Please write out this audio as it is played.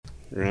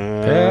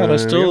Pat, I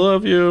still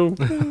love you.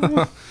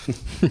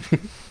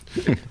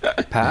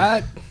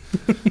 Pat,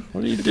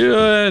 what are you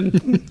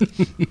doing?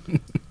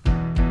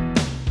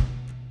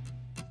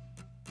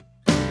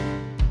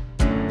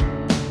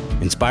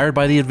 Inspired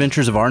by the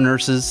adventures of our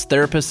nurses,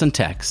 therapists, and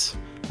techs,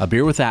 A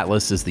Beer with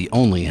Atlas is the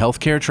only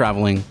healthcare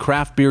traveling,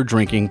 craft beer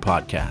drinking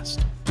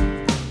podcast.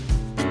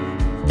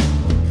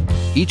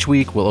 Each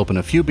week, we'll open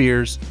a few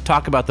beers,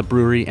 talk about the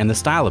brewery and the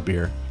style of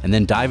beer, and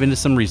then dive into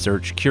some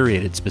research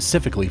curated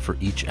specifically for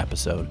each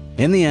episode.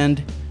 In the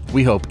end,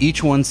 we hope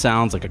each one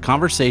sounds like a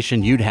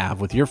conversation you'd have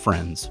with your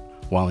friends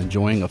while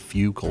enjoying a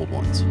few cold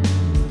ones.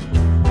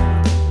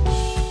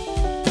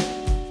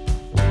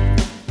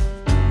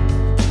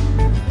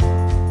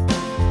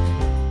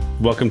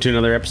 Welcome to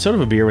another episode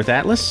of A Beer with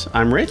Atlas.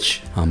 I'm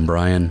Rich. I'm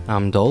Brian.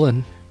 I'm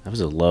Dolan. That was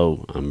a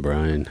low. I'm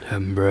Brian.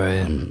 I'm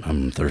Brian.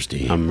 I'm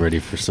thirsty. I'm ready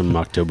for some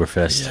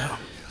Oktoberfest. Yeah.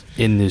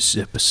 In this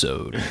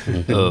episode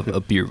of A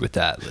Beer with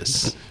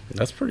Atlas,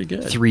 That's pretty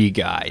good. 3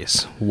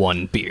 guys,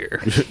 1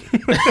 beer.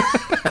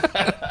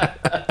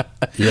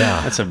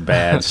 Yeah. That's a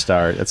bad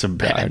start. That's a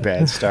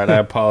bad start. I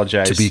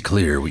apologize. To be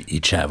clear, we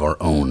each have our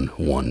own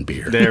 1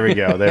 beer. There we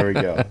go.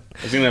 I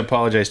was going to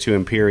apologize to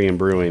Empyrean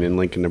Brewing in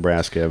Lincoln,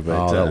 Nebraska.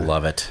 But, They'll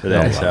love it. For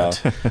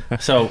that.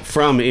 So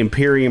from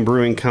Empyrean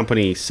Brewing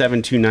Company,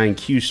 729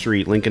 Q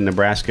Street, Lincoln,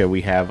 Nebraska,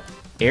 we have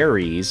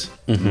Aries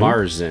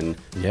Marzen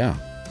Yeah.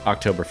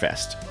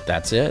 Oktoberfest.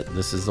 That's it.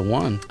 This is the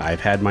one.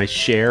 I've had my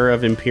share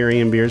of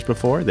Empyrean beers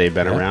before. They've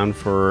been around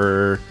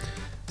for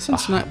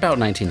Since about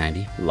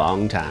 1990. a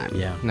long time.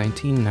 Yeah.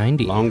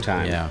 1990. Long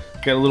time. Yeah.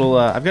 Got a little.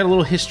 I've got a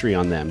little history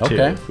on them too.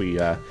 Okay. If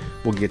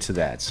we'll get to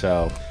that.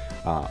 So,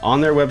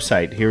 on their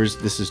website,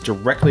 this is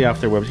directly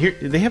off their website. Here,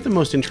 they have the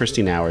most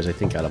interesting hours, I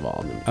think, out of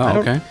all of them. Oh,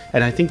 okay.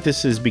 And I think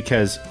this is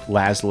because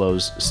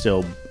Laszlo's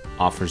still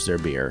offers their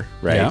beer,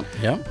 right?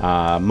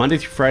 Yeah. Monday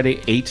through Friday,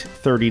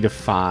 8:30 to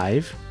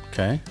 5.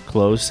 Okay.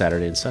 Closed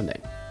Saturday and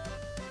Sunday.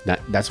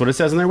 That's what it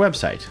says on their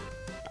website.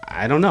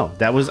 I don't know.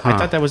 I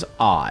thought that was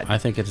odd. I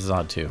think it is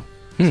odd too.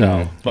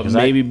 So, but Because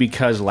maybe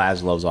because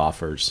Laszlo's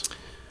offers.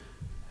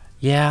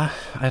 Yeah.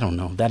 I don't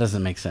know. That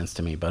doesn't make sense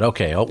to me, but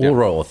okay. We'll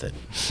roll with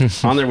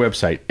it. On their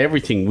website,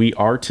 everything we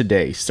are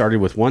today started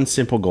with one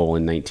simple goal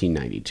in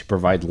 1990: to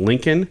provide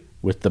Lincoln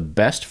with the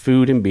best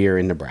food and beer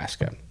in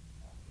Nebraska.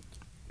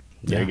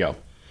 There you go.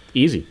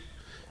 Easy.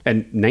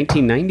 And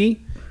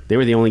 1990, they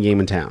were the only game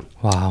in town.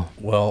 Wow.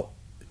 Well,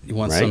 you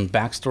want Right? some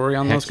backstory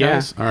on Heck those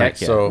guys? yeah. All right.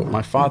 Heck yeah. So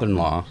my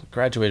father-in-law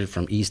graduated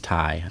from East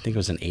High. I think it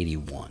was in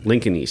 81.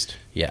 Lincoln East.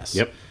 Yes.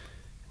 Yep.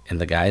 And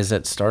the guys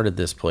that started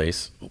this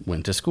place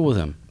went to school with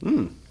him.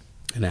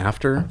 And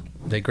after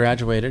they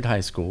graduated high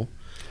school,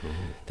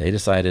 they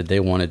decided they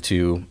wanted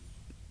to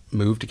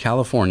move to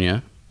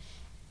California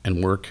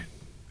and work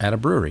at a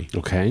brewery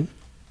Okay.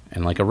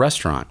 and like a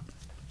restaurant.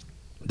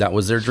 That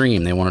was their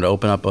dream. They wanted to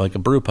open up like a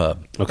brew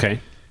pub.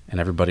 Okay. And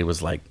everybody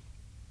was like,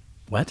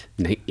 what?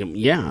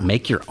 Yeah.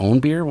 Make your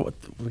own beer? What?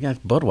 We got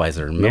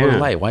Budweiser, Miller Yeah.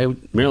 Lite. Why?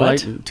 Miller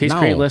what? Lite tastes No.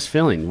 great, less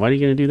filling. What are you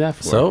going to do that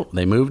for? So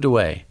they moved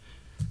away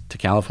to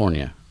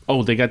California.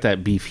 oh, they got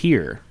that beef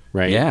here,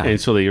 right? Yeah. And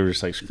so they were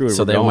just like, screw it.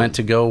 So we're they going. went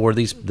to go where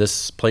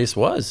this place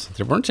was.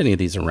 There weren't any of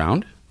these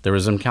around. There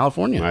was in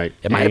California. Right.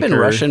 It might have been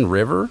Anchor. Russian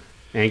River,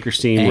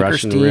 Anchorstein,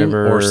 Russian Anchorstein,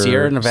 River, or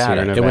Sierra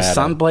Nevada. It was Nevada.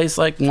 someplace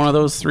like one of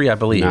those 3, I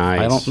believe. Nice.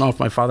 I don't know if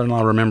my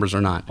father-in-law remembers or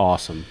not.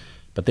 Awesome.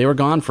 But they were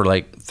gone for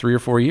like 3 or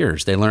 4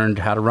 years. They learned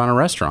how to run a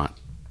restaurant.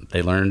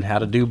 They learned how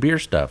to do beer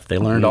stuff. They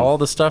learned all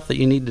the stuff that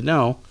you need to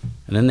know.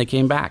 And then they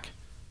came back.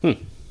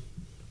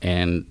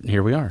 And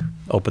here we are.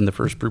 Opened the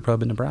first brew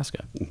pub in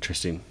Nebraska.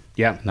 Interesting.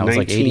 Yeah. And that was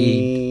like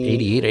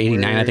 88,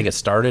 89, I think it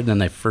started. And then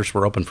they first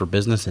were open for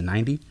business in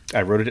 90.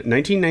 I wrote it in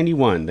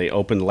 1991. They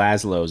opened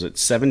Laszlo's at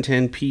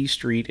 710 P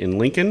Street in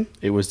Lincoln.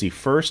 It was the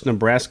first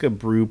Nebraska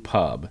brew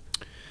pub.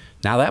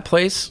 Now that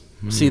place,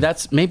 see,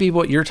 that's maybe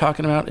what you're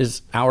talking about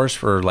is hours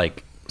for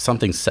like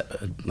something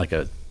like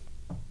a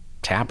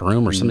tap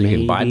room or something you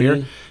can buy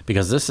beer,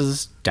 because this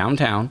is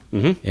downtown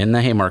in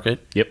the Haymarket.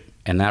 Yep.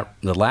 And that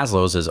the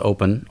Laszlo's is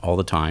open all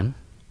the time,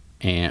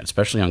 and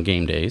especially on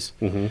game days.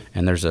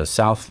 And there's a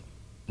south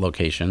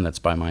location that's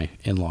by my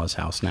in-laws'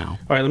 house now.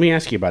 All right, let me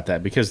ask you about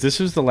that, because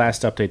this is the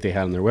last update they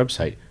had on their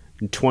website.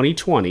 In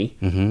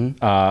 2020,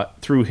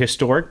 through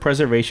historic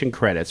preservation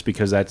credits,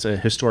 because that's a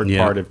historic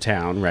part of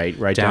town, right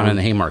Down in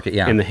the Haymarket,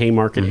 yeah. in the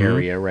Haymarket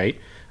area, right?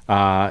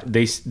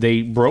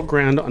 They broke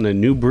ground on a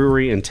new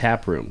brewery and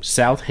tap room,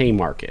 South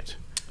Haymarket.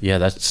 Yeah,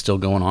 that's still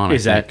going on.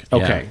 Is I that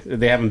think. okay? Yeah.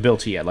 They haven't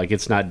built it yet, like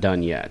it's not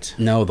done yet.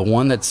 No, the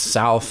one that's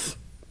south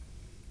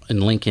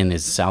in Lincoln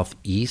is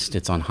southeast.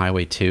 It's on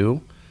Highway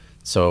 2.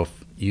 So if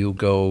you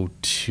go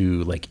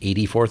to like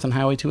 84th and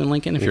Highway 2 in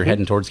Lincoln, if you're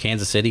heading towards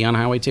Kansas City on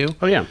Highway 2,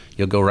 Oh yeah,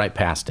 you'll go right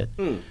past it.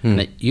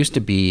 And it used to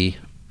be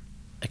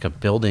like a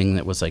building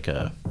that was like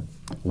a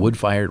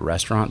wood-fired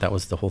restaurant. That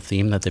was the whole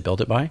theme that they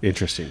built it by.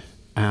 interesting.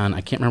 And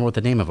I can't remember what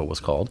the name of it was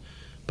called,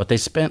 but they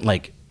spent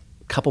like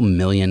a couple $1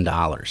 million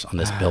on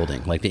this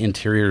building. Like the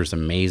interior is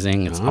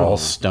amazing. It's all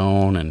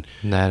stone, and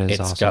That is it's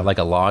awesome. got like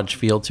a lodge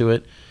feel to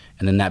it.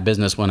 And then that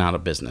business went out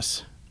of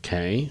business.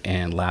 Okay.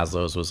 And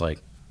Laszlo's was like,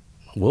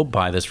 we'll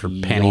buy this for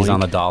pennies on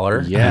the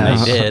dollar. Yes. And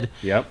they did.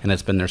 Yep. And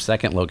it's been their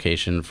second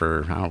location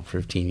for, I don't know,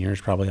 15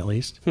 years probably at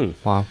least.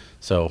 Wow.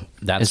 So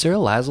that's... Is there a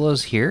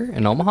Laszlo's here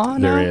in Omaha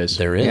now? There is.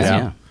 There is,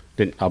 yeah.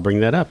 I'll bring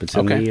that up. It's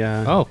in Okay.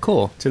 the Oh,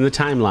 cool. it's in the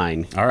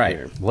timeline. All right.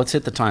 here. Let's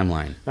hit the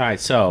timeline. All right,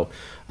 so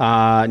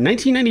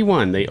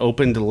 1991, they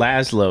opened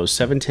Laszlo's,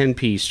 710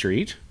 P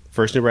Street,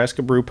 first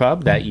Nebraska brew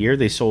pub. That year,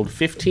 they sold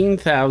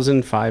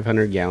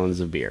 15,500 gallons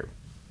of beer.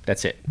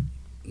 That's it.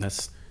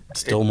 That's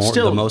still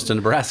the most in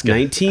Nebraska.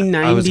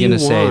 1991, I was going to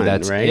say,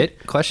 that's right?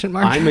 it? Question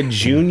mark? I'm a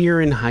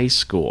junior in high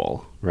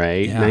school,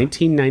 right? Yeah.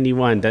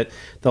 1991. That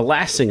the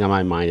last thing on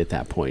my mind at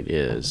that point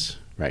is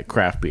right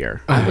craft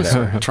beer. I was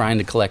trying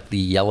to collect the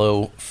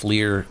yellow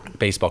Fleer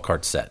baseball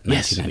card set in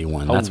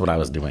 1991. That's what I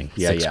was doing.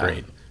 Sixth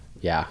grade.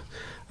 Yeah.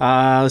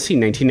 Let's see,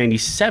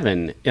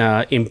 1997,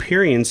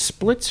 Empyrean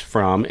splits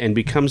from and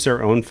becomes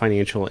their own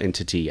financial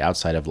entity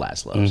outside of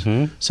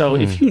Laszlo's. So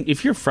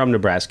if you're from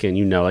Nebraska and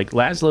you know, like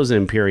Laszlo's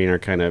and Empyrean are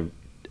kind of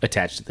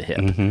attached to the hip,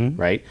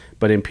 right?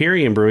 But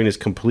Empyrean Brewing is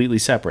completely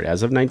separate.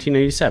 As of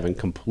 1997,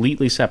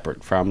 completely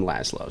separate from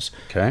Laszlo's.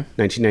 Okay.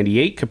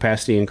 1998,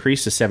 capacity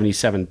increased to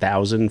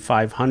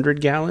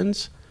 77,500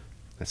 gallons.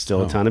 That's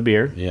still a ton of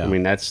beer. Yeah. I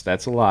mean, that's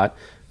a lot.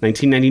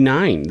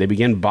 1999, they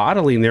began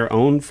bottling their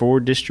own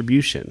for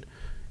distribution.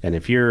 And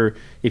if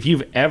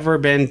you've ever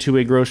been to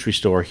a grocery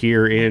store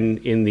here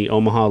in the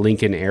Omaha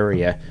Lincoln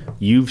area,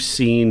 you've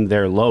seen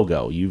their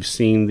logo. You've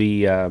seen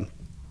the I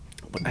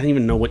don't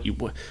even know what do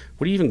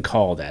you even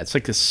call that? It's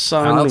like a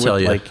sun. I'll with tell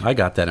you. like, I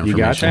got that you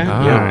got information.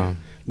 that? Yeah. All right.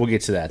 We'll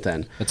get to that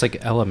then. It's like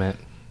Element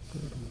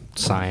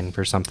sign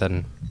for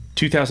something.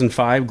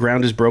 2005,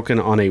 ground is broken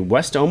on a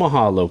West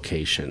Omaha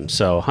location,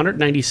 so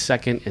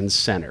 192nd and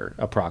Center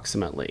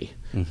approximately.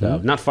 So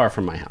not far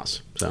from my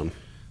house. So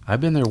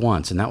I've been there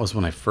once, and that was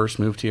when I first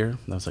moved here.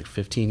 That was like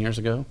 15 years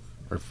ago,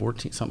 or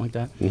 14, something like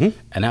that.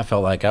 And that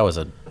felt like that was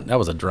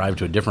a drive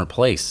to a different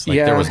place. Like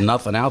there was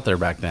nothing out there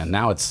back then.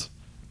 Now it's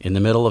in the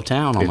middle of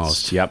town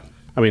almost. Yep.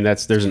 I mean,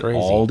 there's an crazy.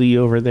 Aldi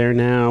over there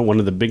now. One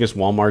of the biggest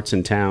Walmarts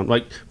in town.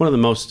 Like one of the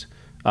most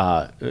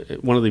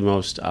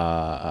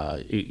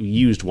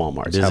used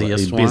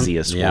Walmarts.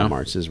 Busiest one? Yeah.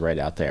 Walmarts is right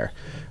out there.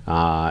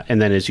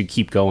 And then as you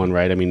keep going,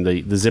 right? I mean,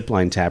 the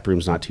Zipline tap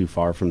room's not too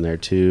far from there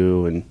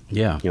too, and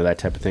that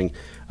type of thing.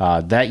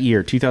 That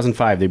year,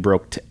 2005, they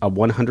broke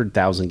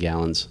 100,000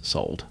 gallons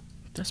sold.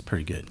 That's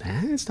pretty good.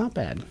 It's not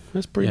bad.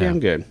 That's pretty damn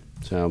good.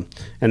 So,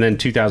 and then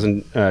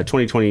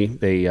 2020,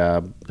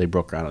 they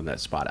broke ground on that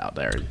spot out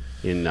there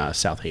in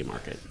South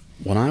Haymarket.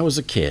 When I was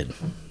a kid,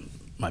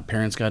 my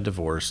parents got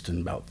divorced,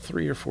 and about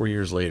 3 or 4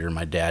 years later,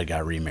 my dad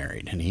got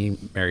remarried, and he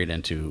married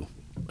into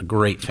a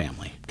great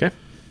family. Okay.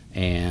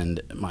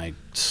 And my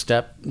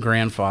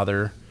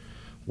step-grandfather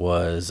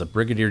was a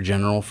brigadier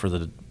general for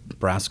the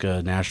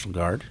Nebraska National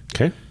Guard.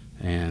 Okay.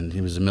 And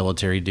he was a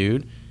military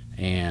dude.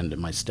 And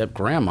my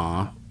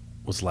step-grandma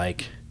was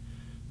like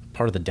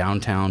part of the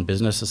Downtown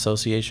Business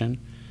Association.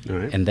 All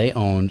right. And they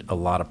owned a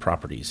lot of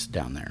properties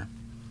down there.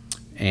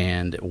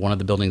 And one of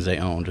the buildings they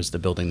owned was the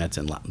building that's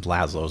in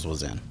Laszlo's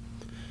was in.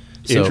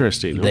 So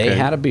Interesting. They Okay.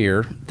 had a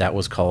beer that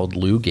was called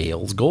Lou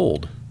Gale's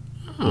Gold,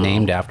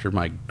 named after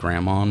my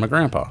grandma and my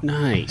grandpa.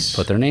 Nice.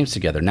 Put their names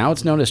together. Now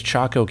it's known as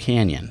Chaco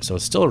Canyon, so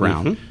it's still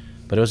around,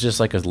 but it was just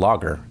like a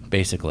lager,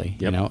 basically.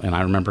 You know. And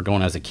I remember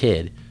going as a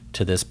kid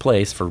to this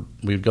place we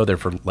would go there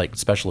for like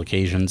special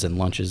occasions and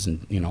lunches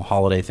and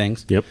holiday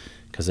things. Yep.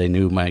 Because they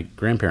knew my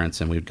grandparents,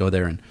 and we'd go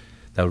there, and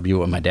that would be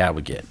what my dad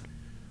would get.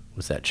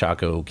 Was that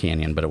Chaco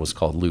Canyon, but it was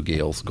called Lou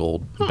Gale's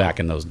Gold back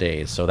in those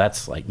days. So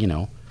that's like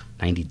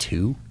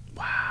 92.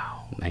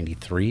 Wow.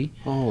 93.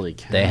 Holy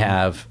cow. They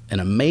have an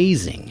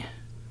amazing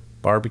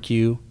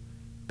barbecue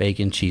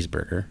bacon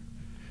cheeseburger.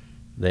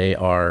 They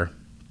are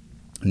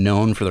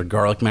known for their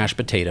garlic mashed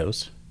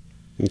potatoes.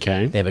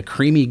 Okay. They have a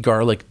creamy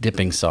garlic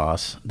dipping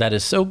sauce that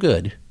is so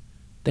good.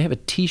 They have a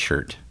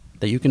t-shirt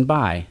that you can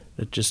buy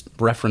that just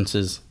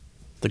references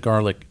the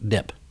garlic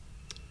dip.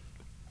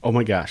 Oh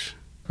my gosh.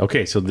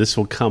 Okay, so this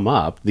will come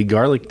up. The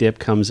garlic dip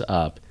comes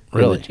up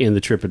Really? in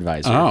the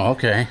TripAdvisor. Oh,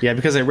 okay. Yeah,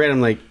 because I read, I'm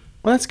like,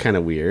 well, that's kind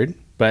of weird,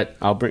 but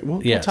I'll bring.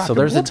 We'll talk, so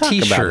there's we'll a talk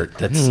about t-shirt it.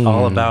 that's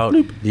all about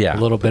A yeah.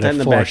 little bit Put that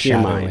of in the back of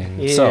your foreshadowing.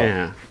 mind. So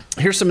Yeah.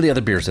 here's some of the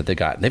other beers that they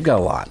got. They've got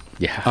a lot.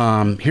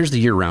 Yeah. Here's the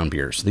year-round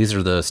beers. These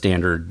are the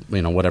standard,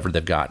 whatever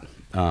they've got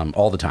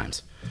all the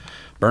times.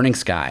 Burning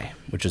Sky,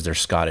 which is their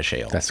Scottish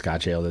ale. That's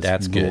Scotch ale.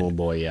 That's good. Oh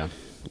boy, yeah.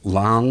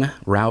 Long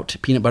Route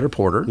Peanut Butter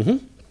Porter.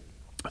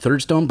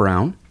 Third Stone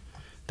Brown.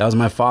 That was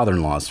my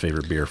father-in-law's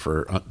favorite beer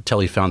until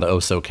he found the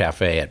Oso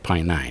Cafe at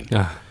Pine 9.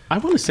 I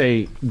want to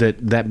say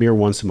that beer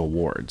won some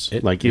awards.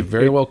 It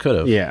very well could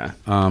have. Yeah.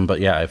 But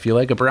yeah, if you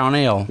like a brown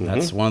ale,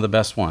 that's one of the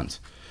best ones.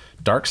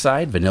 Dark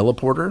Side Vanilla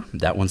Porter.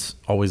 That one's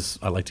always,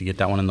 I like to get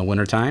that one in the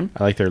wintertime.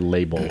 I like their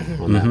label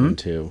on that one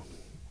too.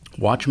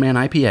 Watchman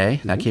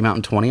IPA. That came out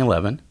in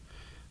 2011.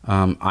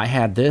 I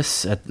had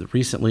this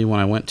recently when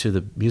I went to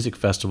the music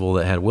festival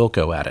that had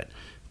Wilco at it,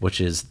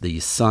 which is the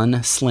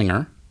Sun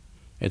Slinger.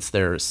 It's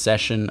their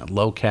session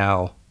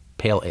low-cal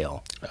pale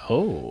ale.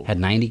 Oh. Had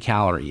 90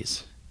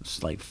 calories.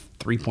 It's like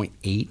 3.8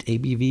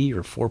 ABV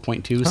or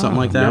 4.2, something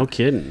like that. No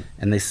kidding.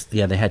 And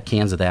they had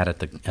cans of that at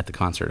the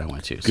concert I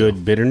went to. So.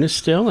 Good bitterness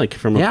still, like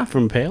from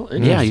pale.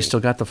 Yeah, you still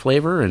got the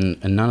flavor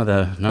and none of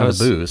the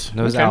booze.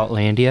 That was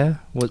Outlandia.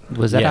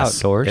 Was that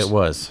outdoors? It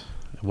was.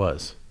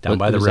 Down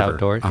by the river.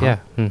 Outdoors. Uh-huh.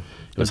 Yeah.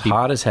 It was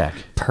hot as heck.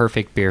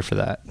 Perfect beer for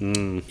that.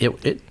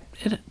 It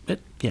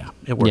worked. Yeah.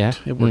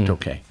 It worked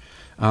okay.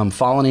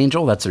 Fallen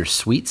Angel, that's their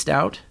sweet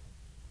stout.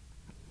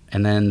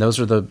 And then those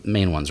are the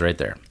main ones right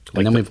there.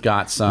 And then we've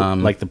got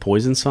some... Like the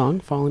Poison song,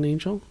 Fallen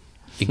Angel?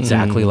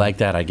 Exactly like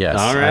that, I guess.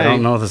 All right. I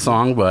don't know the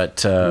song,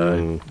 but...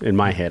 in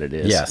my head it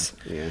is. Yes.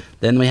 Yeah.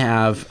 Then we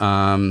have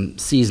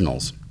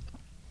seasonals.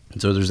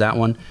 So there's that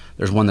one.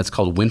 There's one that's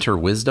called Winter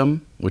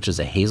Wisdom, which is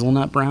a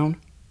hazelnut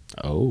brown.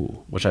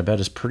 Oh. Which I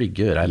bet is pretty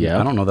good. I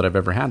don't know that I've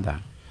ever had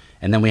that.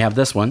 And then we have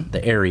this one,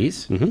 the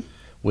Aries,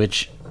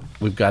 which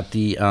we've got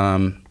the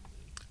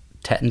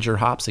Tettinger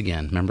hops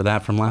again. Remember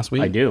that from last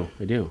week? I do.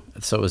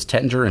 So it was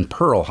Tettinger and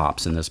Pearl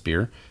hops in this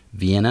beer.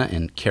 Vienna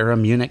and Cara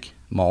Munich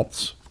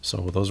malts.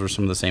 So those were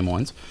some of the same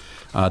ones.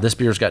 This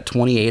beer's got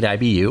 28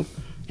 IBU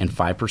and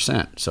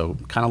 5%. So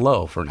kind of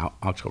low for an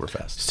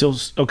Oktoberfest. Still,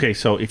 okay,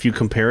 so if you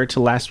compare it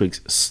to last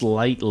week's,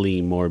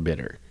 slightly more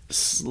bitter.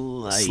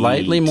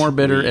 Slightly more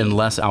bitter and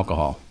less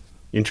alcohol.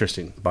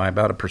 Interesting. By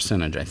about a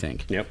percentage, I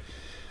think. Yep.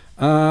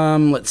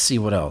 Let's see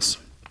what else.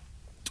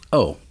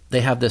 Oh,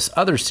 they have this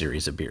other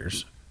series of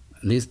beers.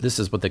 And this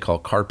is what they call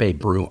Carpe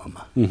Bruum.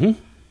 Mm-hmm.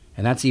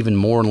 And that's even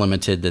more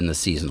limited than the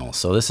seasonal.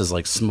 So this is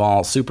like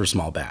small, super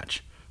small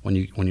batch. When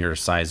you're the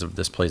size of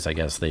this place, I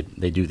guess they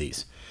do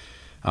these.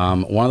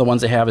 One of the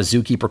ones they have is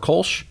Zookeeper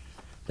Kolsch.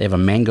 They have a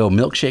mango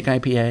milkshake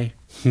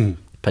IPA.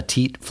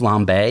 Petite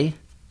Flambe.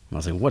 I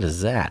was like, what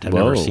is that? I've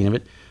never seen of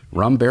it.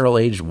 Rum barrel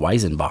aged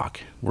Weizenbach.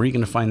 Where are you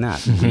going to find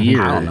that?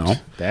 Weird. I don't know.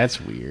 That's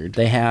weird.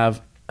 They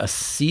have a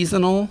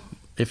seasonal.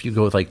 If you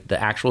go with like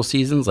the actual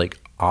seasons, like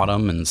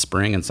autumn and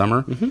spring and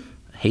summer,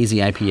 hazy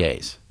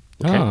IPAs.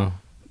 Okay. Oh.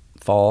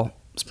 Fall,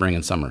 spring,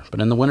 and summer.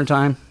 But in the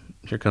wintertime,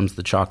 here comes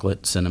the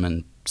chocolate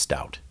cinnamon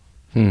stout.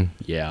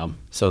 Yeah.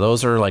 So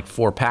those are like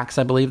 4 packs,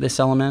 I believe they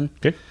sell them in.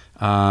 Okay.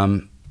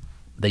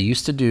 They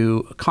used to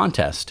do a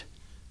contest,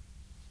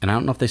 and I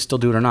don't know if they still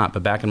do it or not,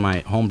 but back in my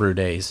homebrew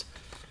days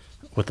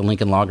with the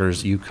Lincoln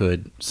Loggers, you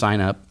could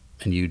sign up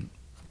and you'd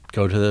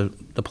go to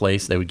the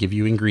place. They would give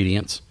you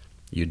ingredients.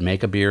 You'd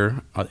make a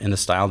beer in the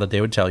style that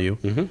they would tell you,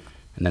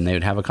 and then they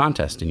would have a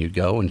contest, and you'd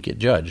go and get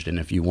judged. And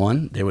if you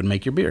won, they would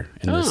make your beer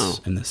in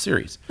this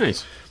series.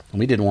 Nice. And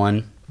we did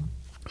one.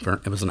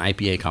 It was an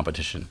IPA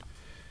competition.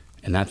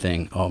 And that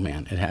thing, oh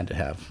man, it had to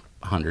have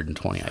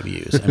 120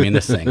 IBUs. I mean,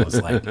 this thing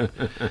was like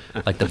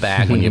the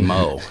bag when you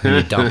mow and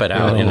you dump it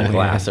out in a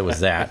glass. It was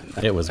that.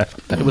 It was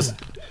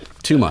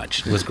too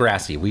much. It was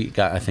grassy. We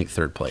got, I think,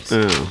 3rd place.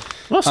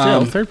 Well,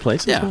 still, 3rd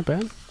place. That's not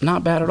bad.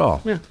 Not bad at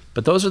all. Yeah.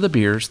 But those are the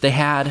beers they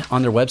had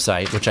on their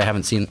website, which I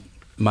haven't seen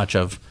much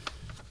of.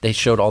 They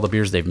showed all the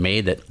beers they've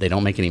made that they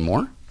don't make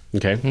anymore.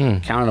 Okay.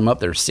 Counted them up.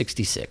 There's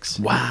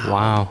 66.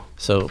 Wow.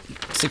 So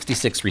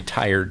 66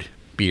 retired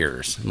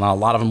beers. Well, a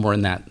lot of them were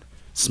in that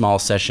small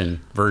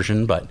session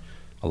version, but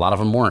a lot of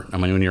them weren't. I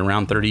mean, when you're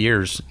around 30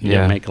 years, you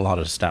didn't make a lot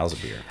of styles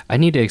of beer. I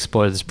need to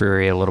explore this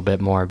brewery a little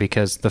bit more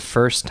because the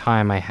first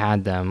time I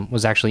had them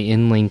was actually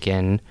in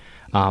Lincoln.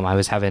 I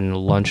was having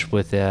lunch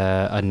with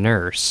a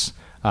nurse,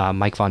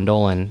 Mike Von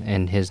Dolen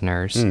and his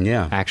nurse,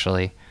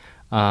 actually.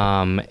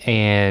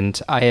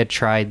 And I had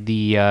tried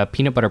the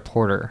peanut butter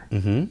porter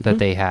that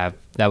they have.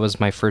 That was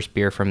my first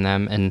beer from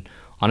them. And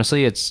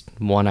honestly, it's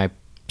one I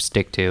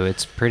stick to.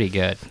 It's pretty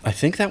good. I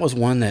think that was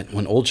one that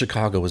when Old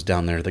Chicago was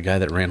down there, the guy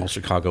that ran Old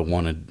Chicago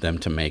wanted them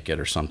to make it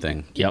or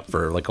something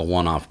for like a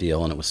one-off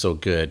deal, and it was so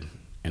good,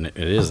 and it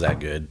is that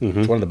good.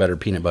 It's one of the better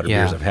peanut butter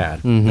beers I've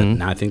had. But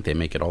now I think they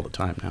make it all the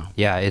time now.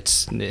 Yeah,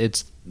 it's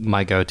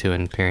my go-to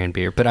Empyrean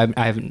beer, but I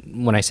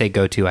haven't, when I say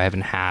go-to, I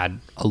haven't had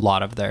a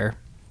lot of their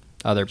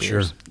other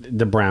beers.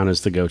 The brown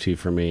is the go-to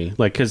for me.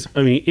 Like, because,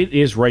 I mean, it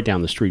is right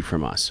down the street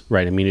from us,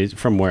 right? I mean, it's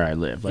from where I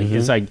live. Like,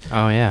 it's like...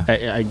 Oh, yeah.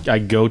 I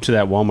go to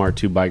that Walmart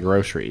to buy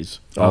groceries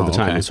all the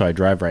time, and so I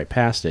drive right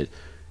past it.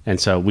 And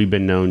so we've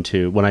been known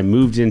to... When I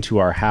moved into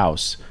our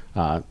house,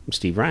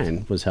 Steve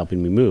Ryan was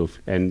helping me move,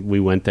 and we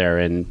went there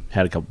and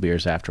had a couple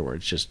beers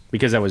afterwards, just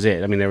because that was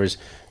it. I mean,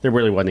 there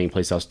really wasn't any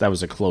place else. That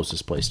was the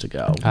closest place to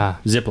go.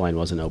 Zipline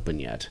wasn't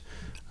open yet.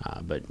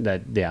 But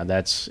that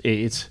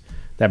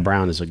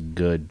brown is a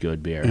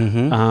good beer.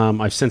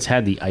 I've since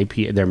had the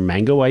IPA, their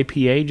mango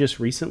IPA just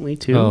recently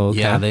too. Oh,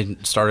 okay. Yeah, they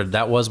started.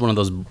 That was one of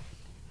those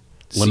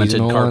limited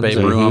Seasonal Carpe ones.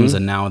 Brewums,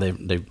 and now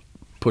they've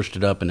pushed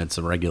it up, and it's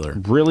a regular.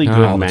 Really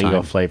good mango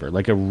time. flavor.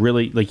 Like a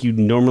really like you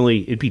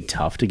normally it'd be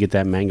tough to get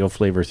that mango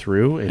flavor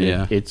through,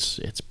 and it's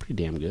pretty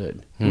damn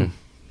good.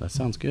 That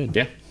sounds good.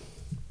 Yeah,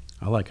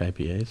 I like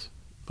IPAs,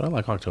 but I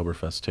like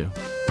Oktoberfest too.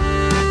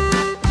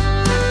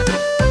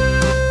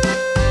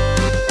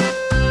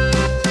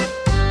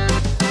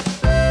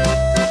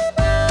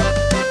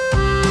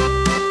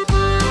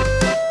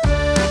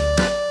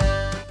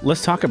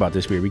 let's talk about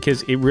this beer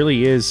because it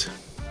really is.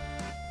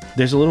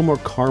 There's a little more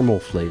caramel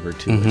flavor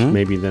to it,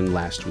 maybe than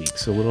last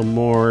week's. A little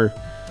more.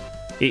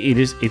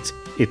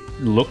 It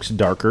looks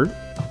darker.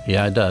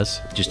 Yeah, it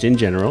does. Just in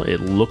general, it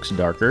looks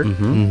darker.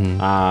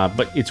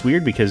 But it's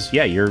weird because,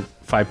 you're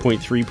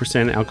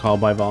 5.3% alcohol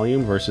by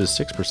volume versus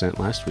 6%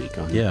 last week.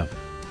 Yeah.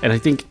 And I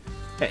think,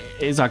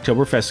 as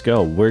Oktoberfest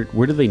go, where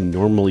do they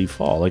normally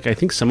fall? Like, I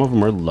think some of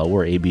them are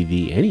lower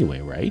ABV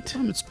anyway, right?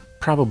 It's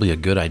probably a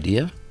good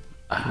idea.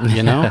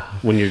 You know,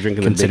 when you're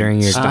drinking Considering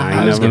the big your stein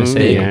I was of going to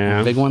them.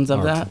 say big ones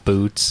of Or that.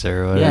 boots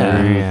or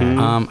whatever.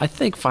 Yeah. I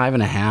think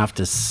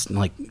 5.5 to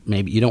like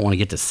maybe you don't want to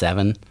get to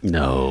 7.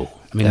 No.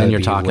 I mean, That then would you're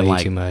be talking way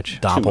like too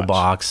much.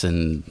 Doppelbox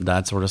and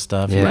that sort of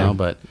stuff, you Yeah. know.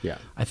 But Yeah.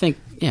 I think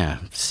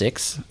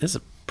 6 is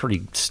a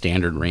pretty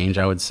standard range,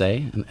 I would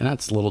say, and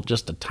that's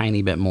just a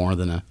tiny bit more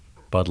than a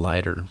Bud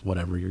Light or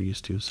whatever you're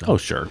used to. So Oh,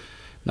 sure.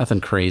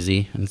 nothing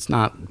crazy, and it's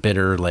not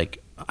bitter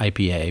like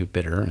IPA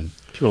bitter. And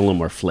If you want a little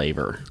more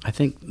flavor. I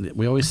think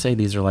we always say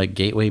these are like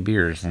gateway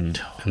beers, and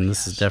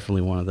this is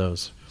definitely one of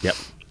those. Yep.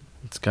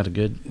 It's got a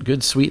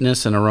good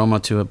sweetness and aroma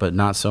to it, but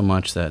not so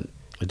much that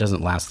it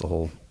doesn't last the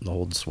whole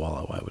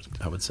swallow.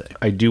 I would say.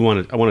 I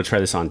want to try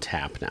this on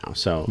tap now.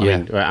 So Yeah. I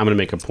mean, I'm going to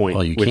make a point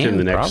Well, you within can,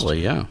 the next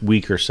probably, yeah.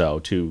 week or so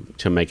to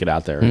make it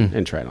out there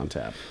and try it on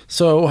tap.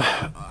 So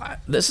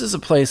this is a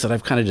place that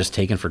I've kind of just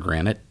taken for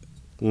granted,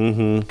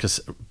 because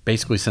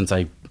basically since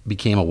I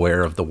became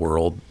aware of the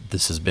world,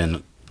 this has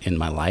been in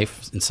my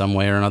life in some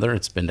way or another.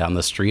 It's been down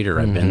the street, or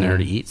I've been there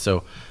to eat.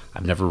 So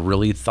I've never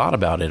really thought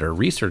about it or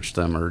researched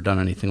them or done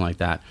anything like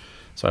that.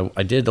 So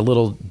I did a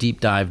little deep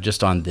dive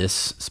just on this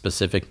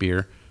specific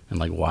beer and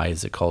like why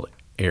is it called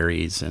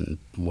Aries and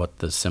what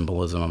the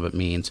symbolism of it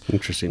means.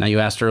 Interesting. Now you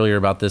asked earlier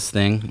about this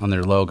thing on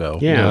their logo.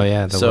 Yeah. Oh,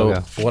 yeah, the So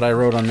logo. what I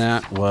wrote on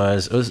that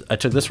was I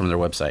took this from their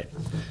website.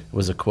 It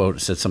was a quote. It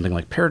said something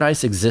like,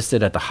 "Paradise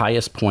existed at the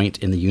highest point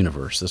in the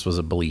universe." This was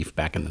a belief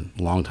back in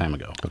a long time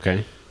ago.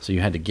 Okay. So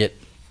you had to get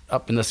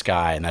up in the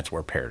sky, and that's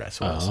where paradise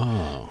was.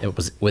 Oh. It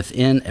was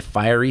within a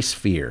fiery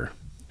sphere,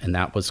 and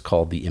that was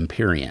called the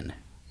Empyrean.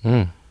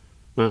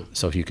 Well,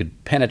 So if you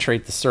could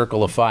penetrate the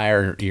circle of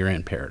fire, you're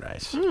in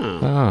paradise.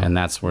 Oh. And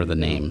that's where the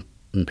name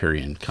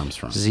Empyrean comes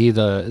from. See,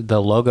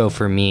 the logo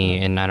for me,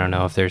 and I don't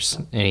know if there's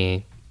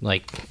any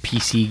like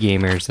PC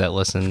gamers that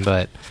listen,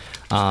 but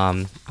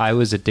I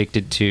was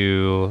addicted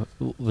to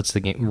what's the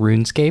game,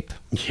 RuneScape.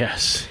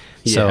 yes.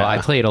 So Yeah. I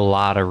played a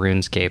lot of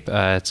RuneScape.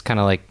 It's kind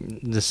of like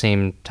the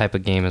same type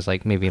of game as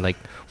like maybe like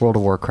World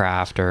of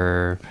Warcraft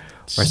or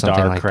something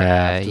like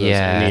that. Starcraft,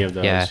 Yeah, any of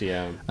those,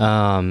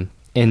 yeah.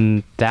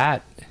 And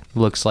that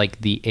looks like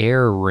the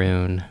air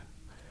rune,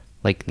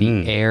 like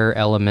the air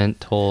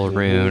elemental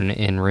rune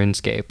in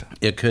RuneScape.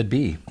 It could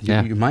be.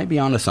 Yeah. You might be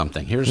onto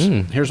something.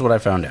 Here's what I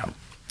found out.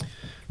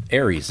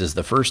 Aries is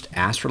the first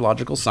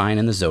astrological sign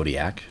in the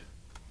zodiac,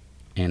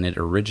 and it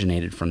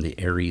originated from the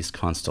Aries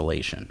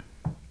constellation.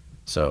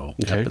 So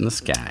Okay. up in the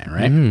sky,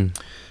 right?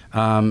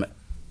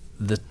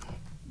 The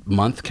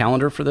month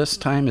calendar for this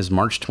time is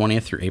March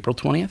 20th through April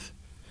 20th.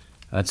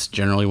 That's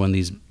generally when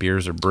these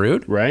beers are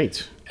brewed.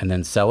 Right. And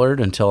then cellared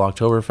until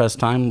Oktoberfest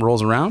time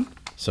rolls around.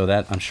 So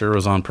that, I'm sure,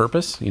 was on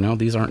purpose. You know,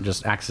 these aren't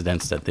just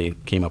accidents that they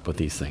came up with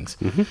these things.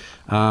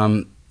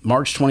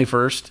 March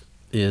 21st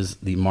is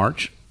the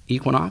March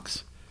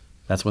equinox.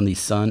 That's when the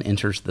sun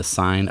enters the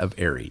sign of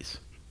Aries.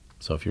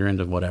 So if you're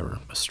into whatever,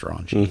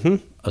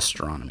 astrology,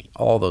 astronomy,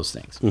 all those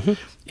things.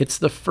 It's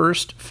the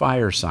first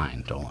fire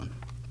sign, Dolan.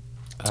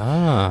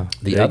 Ah,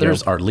 The There you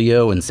others go. are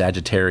Leo and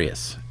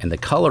Sagittarius, and the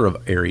color of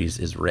Aries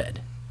is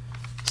red.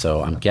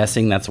 So I'm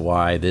guessing that's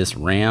why this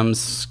ram's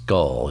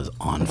skull is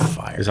on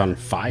fire. Is on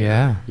fire.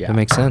 yeah, that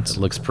makes sense. It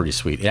looks pretty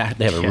sweet. Yeah,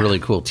 they have a really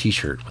cool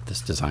T-shirt with this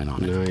design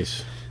on it.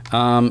 Nice.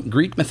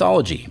 Greek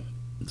mythology.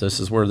 This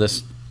is where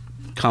this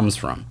comes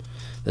from.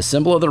 The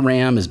symbol of the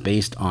ram is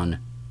based on,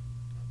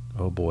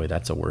 oh boy,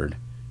 that's a word,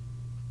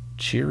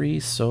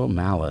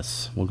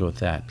 Chrysomalis. We'll go with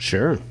that.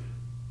 Sure.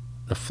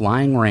 The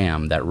flying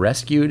ram that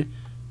rescued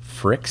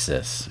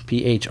Phrixus,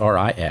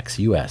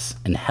 Phrixus,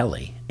 and Helle,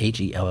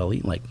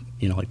 Helle,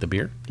 like the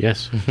beer.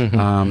 Yes.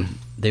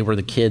 They were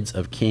the kids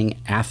of King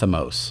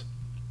Athamos.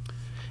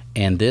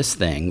 And this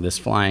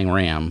flying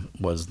ram,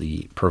 was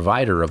the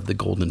provider of the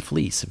Golden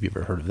Fleece. Have you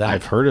ever heard of that?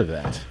 I've heard of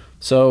that.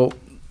 So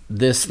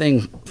this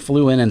thing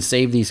flew in and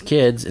saved these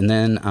kids, and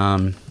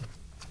then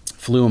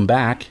flew them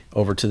back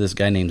over to this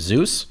guy named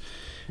Zeus.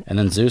 And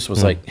then Zeus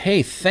was like,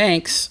 "Hey,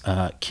 thanks,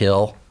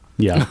 kill."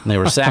 Yeah. And they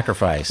were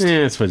sacrificed.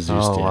 Yeah, that's what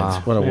Zeus Oh, did. wow.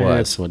 That's what it was.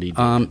 That's what he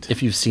did.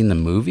 If you've seen the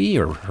movie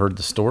or heard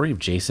the story of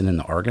Jason and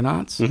the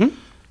Argonauts,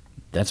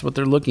 that's what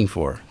they're looking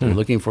for. They're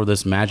looking for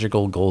this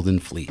magical golden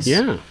fleece.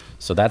 Yeah.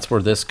 So that's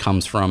where this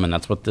comes from, and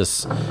that's what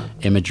this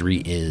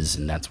imagery is,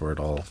 and that's where it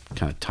all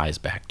kind of ties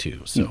back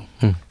to. So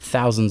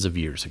thousands of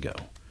years ago.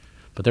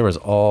 But there was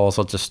all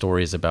sorts of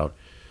stories about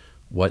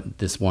what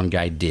this one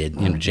guy did,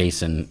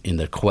 Jason, in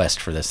the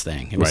quest for this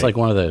thing. It was Right. like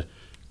one of the,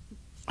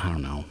 I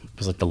don't know, it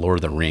was like the Lord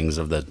of the Rings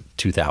of the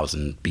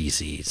 2000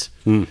 BCs.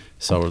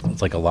 So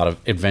it's like a lot of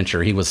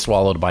adventure. He was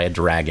swallowed by a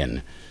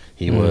dragon.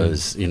 He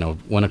was,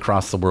 went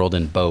across the world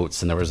in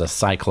boats, and there was a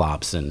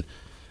cyclops, and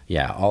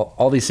yeah,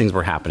 all these things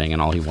were happening,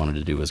 and all he wanted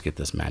to do was get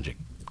this magic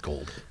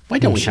gold. Why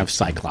don't we have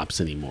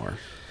Cyclops anymore?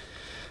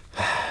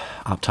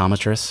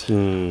 Optometrist?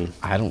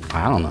 I don't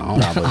know.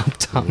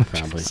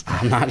 Probably.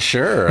 I'm not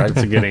sure.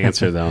 It's a good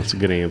answer, though. It's a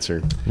good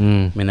answer. I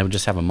mean, they would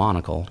just have a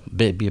monocle.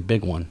 It'd be a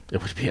big one.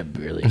 It would be a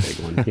really big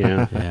one.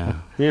 Yeah. Yeah.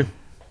 Yeah.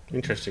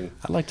 Interesting.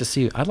 I'd like to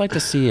see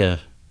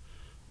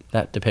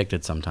that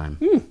depicted sometime.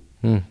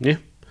 Yeah.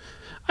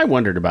 I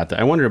wondered about that.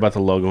 I wondered about the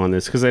logo on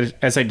this because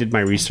as I did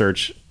my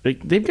research,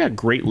 they've got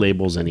great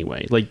labels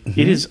anyway. Like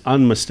it is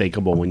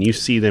unmistakable when you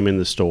see them in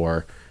the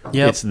store.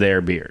 Yep. It's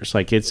their beers.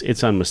 Like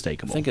it's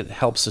unmistakable. I think it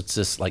helps. It's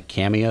this like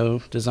cameo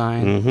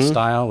design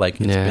style. Like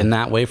it's been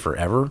that way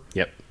forever.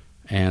 Yep.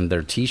 And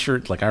their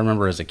T-shirts. Like I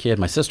remember as a kid,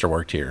 my sister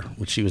worked here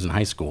when she was in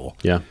high school.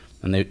 Yeah.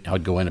 And I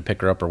would go in and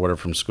pick her up or whatever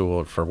from school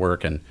or for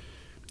work, and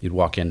you'd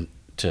walk in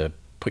to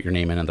put your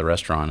name in at the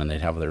restaurant, and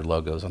they'd have their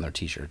logos on their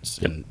T-shirts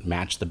and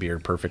match the beer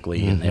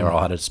perfectly, and they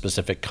all had a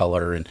specific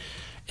color. And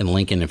in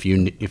Lincoln, if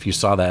you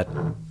saw that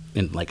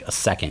in like a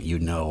second,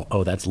 you'd know,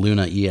 oh, that's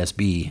Luna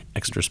ESB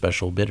Extra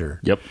Special Bitter.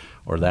 Yep.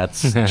 Or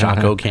that's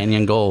Chaco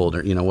Canyon Gold,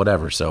 or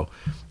whatever. So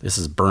this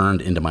is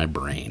burned into my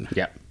brain.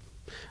 Yep.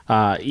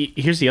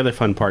 Here's the other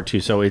fun part too.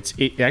 So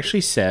it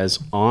actually says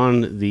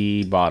on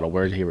the bottle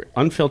where here,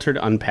 unfiltered,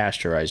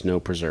 unpasteurized, no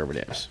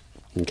preservatives.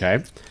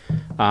 Okay.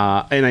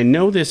 And I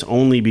know this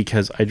only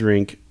because I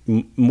drink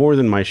more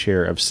than my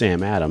share of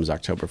Sam Adams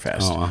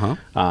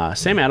Oktoberfest.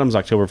 Sam Adams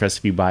Oktoberfest,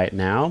 if you buy it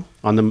now,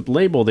 on the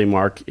label they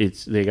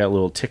got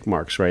little tick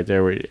marks right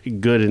there,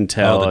 good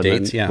until the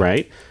dates,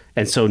 right.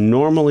 And so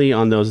normally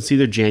on those, it's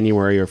either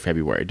January or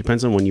February. It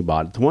depends on when you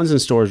bought it. The ones in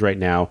stores right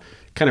now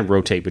kind of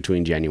rotate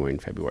between January and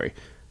February.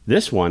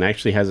 This one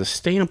actually has a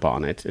stamp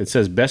on it. It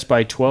says Best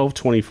by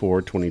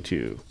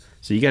 12/24/22.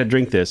 So you got to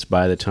drink this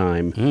by the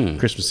time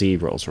Christmas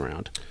Eve rolls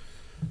around.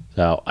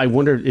 So I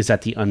wonder, is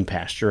that the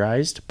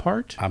unpasteurized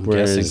part? I'm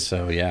guessing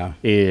so, yeah.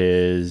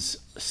 Is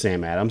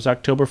Sam Adams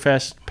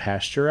Oktoberfest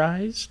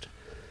pasteurized?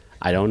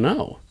 I don't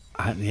know.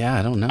 I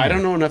don't know. I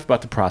don't know enough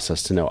about the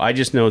process to know. I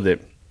just know that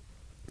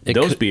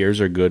those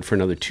beers are good for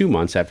another 2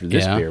 months after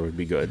this beer would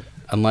be good.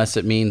 Unless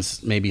it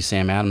means maybe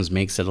Sam Adams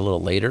makes it a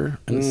little later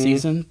in the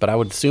season. But I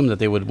would assume that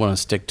they would want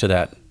to stick to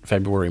that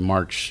February,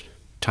 March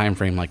time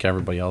frame like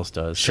everybody else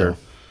does. Sure. So,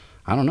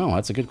 I don't know.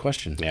 That's a good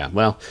question. Yeah.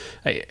 Well,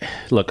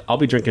 look, I'll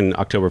be drinking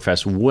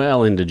Oktoberfest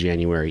well into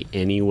January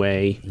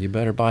anyway. You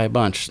better buy a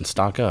bunch and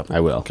stock up. I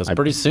will. Because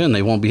pretty soon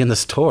they won't be in the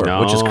store,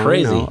 which is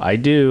crazy. No, I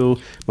do.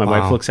 My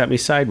wife looks at me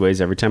sideways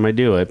every time I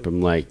do it.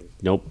 I'm like,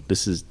 nope,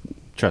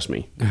 trust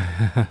me.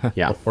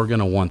 Yeah. We're going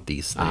to want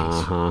these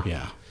things.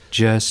 Yeah.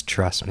 Just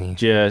trust me.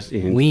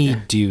 We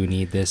do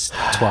need this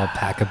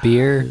 12-pack of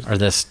beer. Or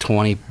this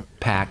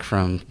 20-pack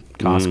from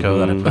Costco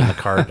that I put in the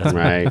cart.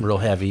 That's real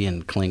heavy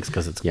and clinks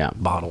because it's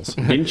bottles.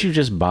 Didn't you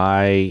just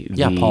buy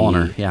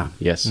Polliner. Yeah.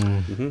 Yes.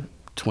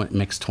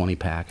 Mixed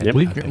 20-pack. Yep.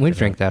 We've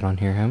drank that on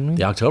here, haven't we?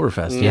 The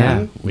Oktoberfest.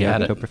 Yeah. We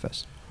had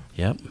Oktoberfest.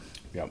 Yep.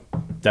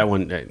 That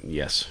one,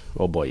 yes.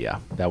 Oh, boy, yeah.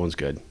 That one's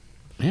good.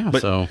 Yeah,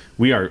 but so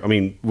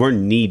we're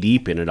knee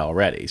deep in it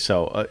already.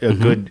 So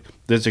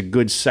there's a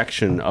good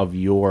section of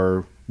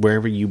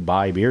wherever you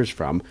buy beers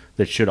from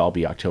that should all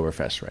be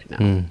Oktoberfest right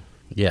now.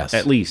 Yes.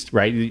 At least,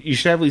 right? You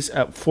should have at least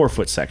a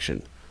 4-foot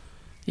section.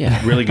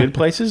 Yeah. Really good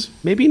places,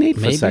 maybe an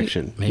 8-foot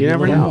section. Maybe you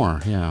never a little know. more,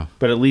 yeah.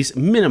 But at least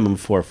minimum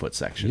 4-foot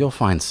section. You'll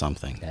find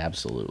something.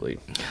 Absolutely.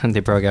 They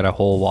probably got a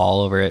whole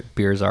wall over at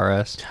Beers R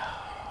Us.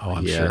 Oh,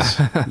 I'm sure.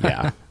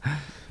 Yeah.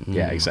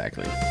 Yeah,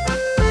 exactly.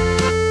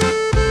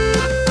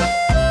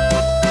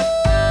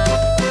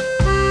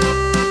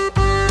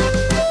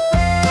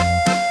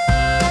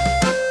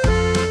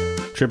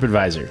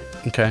 TripAdvisor.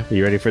 Okay. Are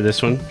you ready for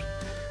this one?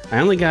 I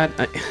didn't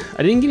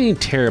get any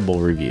terrible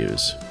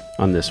reviews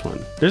on this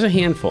one. There's a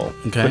handful.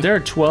 Okay. But there are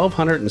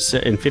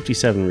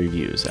 1,257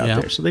 reviews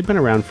out there. So they've been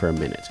around for a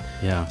minute.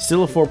 Yeah.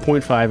 Still a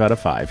 4.5 out of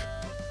 5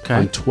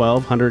 on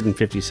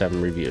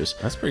 1,257 reviews.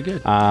 That's pretty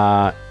good.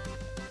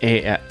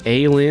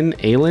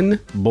 Aylin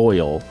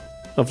Boyle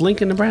of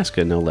Lincoln,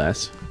 Nebraska, no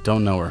less.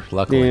 Don't know her,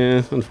 luckily.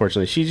 Yeah,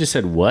 unfortunately. She just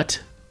said,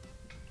 what?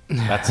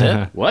 That's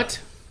it? What?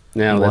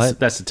 No, What?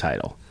 that's the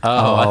title.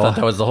 Oh, I thought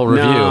that was the whole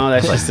review. No,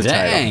 that's just the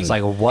title. Dang. It's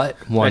like, what?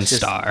 One That's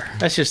just- star.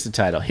 That's just the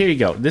title. Here you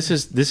go. This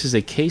is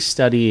a case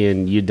study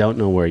in You Don't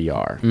Know Where You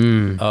Are.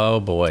 Oh,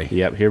 boy.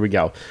 Yep, here we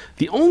go.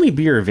 The only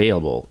beer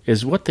available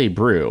is what they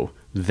brew.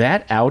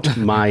 That out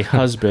my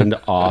husband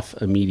off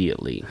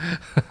immediately.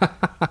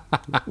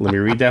 Let me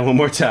read that one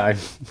more time.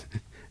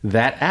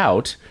 That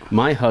out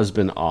my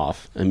husband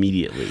off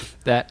immediately.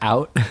 That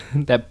out,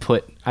 that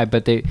put, I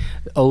bet they,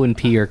 O and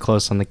P are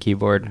close on the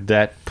keyboard.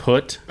 That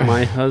put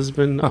my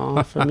husband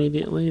off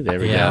immediately.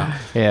 There we Yeah.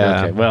 go.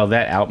 Yeah. Okay. Well,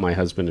 that out my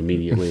husband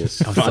immediately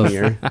is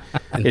funnier.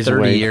 In Is a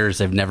 30 way- years,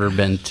 they've never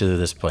been to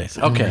this place.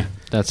 Okay.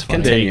 That's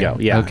funny. There you go.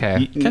 Yeah.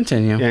 Okay.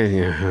 Continue.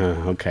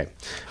 Okay.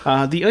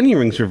 The onion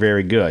rings were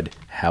very good.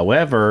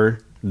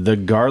 However, the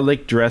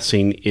garlic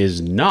dressing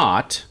is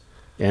not,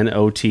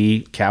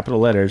 N-O-T, capital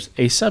letters,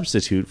 a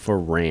substitute for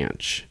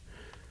ranch.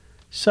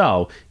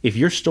 So, if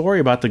your story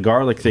about the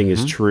garlic thing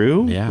is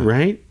true, Yeah.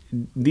 right?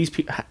 These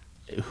people,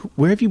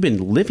 where have you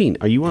been living?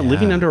 Are you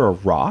living under a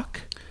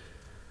rock?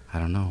 I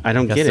don't know. I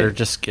don't guess get they're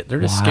it. They're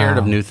just scared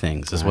of Wow. new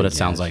things, is what it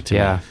sounds like to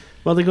Yeah. me.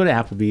 Well, they go to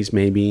Applebee's,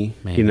 maybe.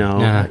 You know,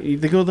 Yeah.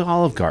 they go to the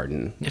Olive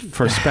Garden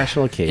for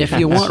special occasions. If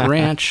you want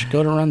ranch,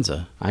 go to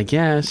Runza. I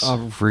guess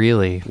Oh,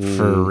 really?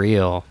 For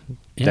real?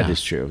 that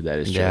is true. That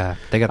is true. Yeah.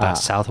 They got that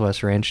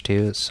Southwest Ranch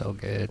too. It's so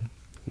good.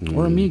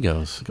 Or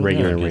Amigos. Go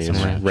Regular there and get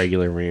some ranch.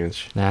 Regular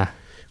ranch. Nah.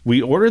 We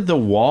ordered the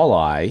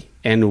walleye,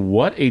 and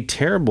what a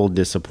terrible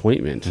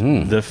disappointment.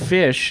 The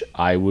fish,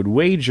 I would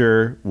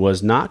wager,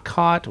 was not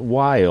caught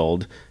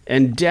wild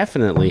and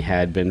definitely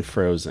had been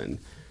frozen.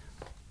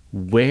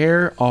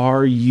 Where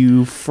are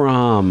you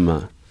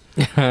from?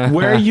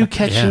 Where are you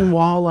catching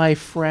walleye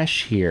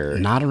fresh here?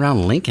 Not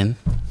around Lincoln.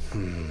 I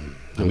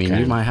mean, Okay.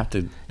 you might have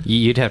to.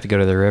 You'd have to go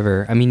to the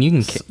river. I mean, you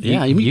can.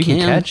 You can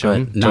catch but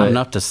them. Not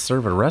enough to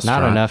serve a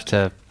restaurant. Not enough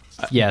to.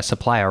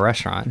 Supply a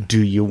restaurant.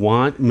 Do you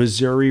want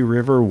Missouri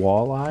River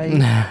walleye?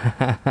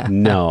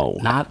 No.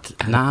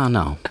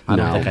 No. I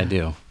don't think I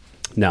do.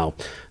 No.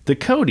 The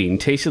coating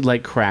tasted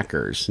like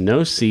crackers,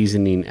 no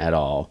seasoning at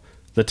all.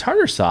 The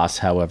tartar sauce,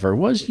 however,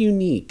 was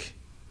unique.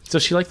 So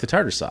she liked the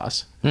tartar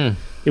sauce. It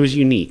was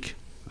unique.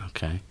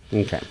 Okay.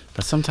 Okay.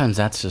 But sometimes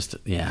that's just,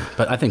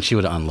 But I think she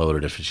would have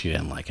unloaded if she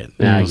didn't like it.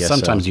 Yeah, I guess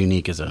sometimes so.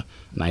 unique is a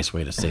nice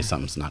way to say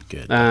something's not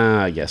good.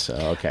 I guess so.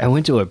 Okay. I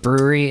went to a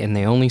brewery and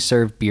they only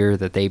served beer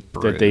that they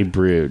brewed. That they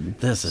brewed.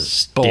 This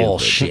is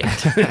bullshit.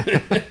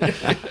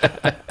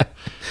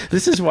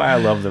 This is why I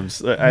love them.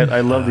 I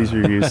love these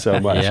reviews so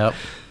much. Yep.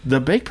 The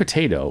baked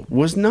potato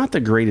was not the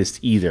greatest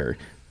either.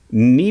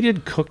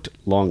 Needed cooked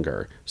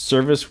longer.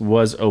 Service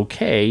was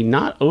okay,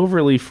 not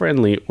overly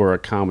friendly or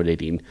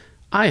accommodating.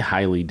 I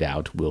highly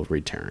doubt will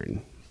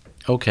return.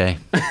 Okay.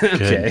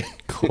 Good. Okay.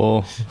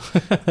 Cool.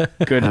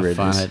 Good Have fun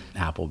riddance. at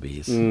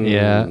Applebee's.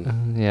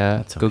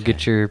 Yeah. Go okay.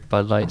 get your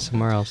Bud Light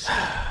somewhere else.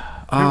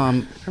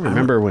 I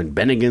remember when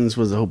Bennigan's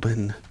was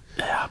open.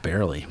 Yeah,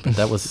 barely. But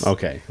that was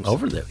Okay.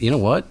 over there. You know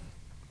what?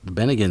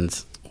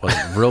 Bennigan's was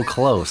real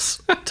close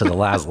to the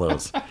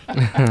Laszlo's.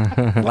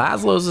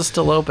 Laszlo's is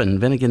still open.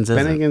 Bennigan's isn't.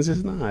 Bennigan's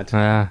is not.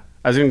 Yeah.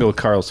 I was gonna go with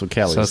Carlos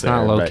O'Kelly's. So it's not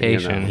there,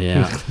 location. But, you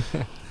know.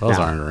 Yeah. Those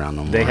No. aren't around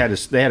no more. They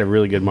had a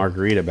really good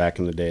margarita back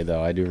in the day,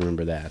 though. I do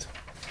remember that.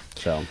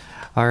 So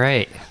All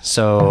right.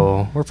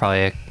 So we're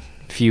probably a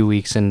few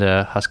weeks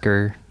into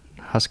Husker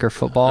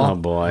football. oh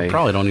boy.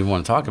 Probably don't even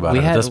want to talk about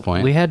it at this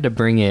point. We had to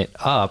bring it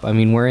up. I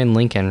mean, we're in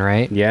Lincoln,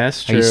 right?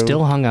 Yes, Are you true.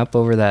 still hung up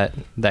over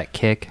that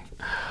kick?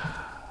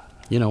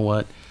 You know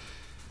what?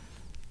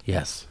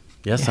 Yes.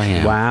 Yes, I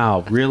am.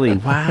 Wow, really?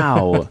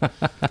 Wow.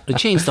 It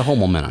changed the whole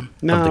momentum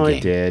of No, the it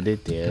game. did.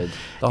 It did.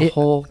 The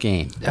whole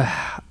game.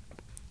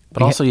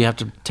 But also you have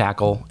to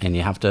tackle and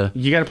you have to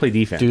You got to play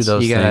defense. do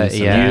those You gotta-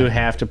 things. yeah. You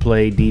have to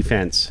play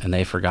defense. And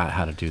they forgot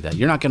how to do that.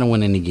 You're not going to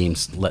win any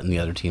games letting the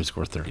other team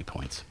score 30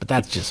 points. But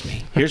that's just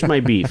me. Here's my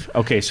beef.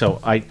 Okay, so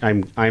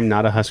I'm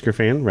not a Husker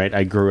fan, right?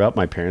 I grew up.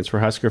 My parents were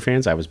Husker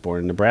fans. I was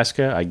born in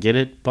Nebraska. I get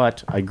it,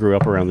 but I grew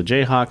up around the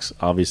Jayhawks.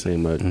 Obviously,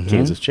 I'm a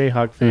Kansas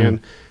Jayhawk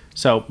fan.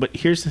 So, but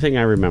here's the thing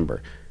I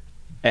remember.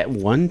 At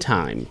one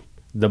time,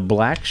 the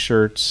black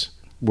shirts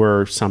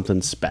were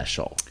something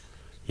special,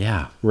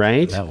 Yeah.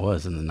 right? That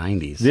was in the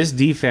 90s. This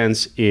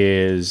defense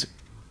is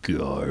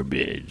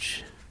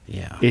garbage.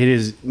 yeah. It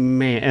is,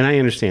 man, and I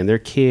understand they're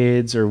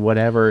kids or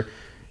whatever,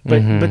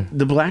 but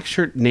the black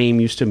shirt name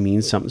used to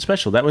mean something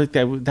special. That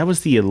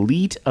was the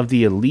elite of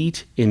the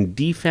elite in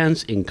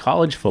defense in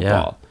college yeah.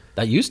 football.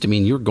 That used to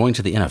mean you were going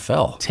to the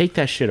NFL. Take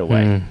that shit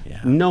away.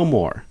 Yeah. No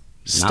more.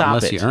 Stop Not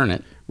unless it. you earn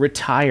it.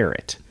 Retire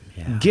it.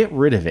 Yeah. Get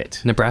rid of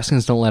it.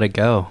 Nebraskans don't let it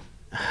go.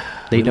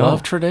 They We don't.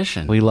 love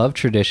tradition. We love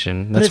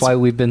tradition. That's it's- why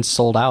we've been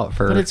sold out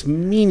for. But it's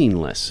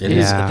meaningless. It It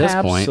is is at this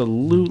point.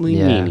 absolutely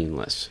Yeah.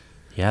 meaningless.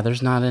 Yeah,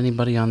 there's not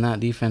anybody on that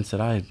defense that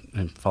I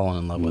have fallen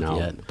in love with No.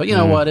 yet. But you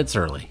know what? It's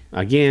early.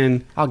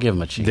 Again, I'll give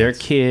them a chance. they're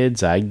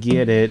kids. I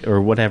get it,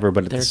 or whatever.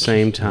 But at the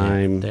same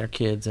time, they're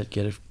kids that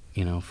get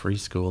free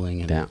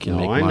schooling and Yeah. can No,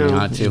 make I money know.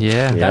 on it too.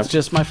 Yeah. That's Yep.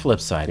 just my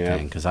flip side Yep.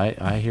 thing because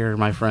I hear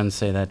my friends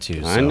say that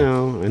too. So I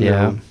know.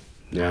 Yeah.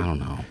 Yeah. I don't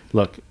know.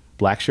 Look,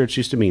 black shirts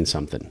used to mean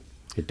something.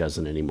 It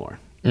doesn't anymore.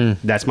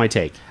 That's my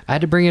take. I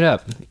had to bring it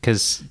up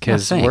because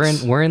thanks.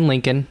 we're in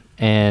Lincoln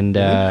and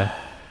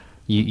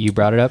you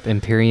brought it up.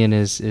 Empyrean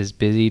is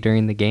busy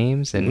during the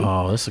games and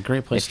Oh, this is a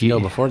great place If to you- go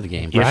before the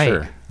game. For Right.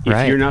 sure. If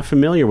Right. you're not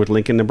familiar with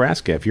Lincoln,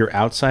 Nebraska, if you're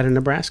outside of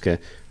Nebraska,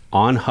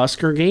 on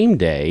Husker game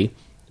day,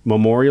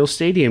 Memorial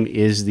Stadium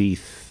is the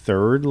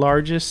third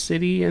largest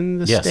city in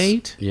the Yes.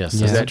 state. Yes,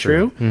 Is that's that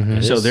true?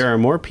 It So is. there are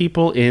more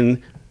people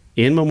in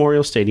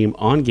Memorial Stadium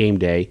on game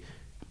day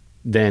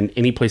than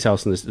any place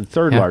else in the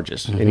third Yeah.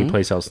 largest any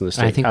place else in the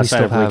state I think we outside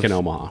still of have Lincoln,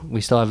 Omaha. We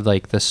still have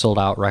like the sold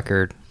out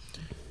record.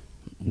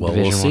 Well,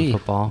 Division we'll One see.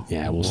 football.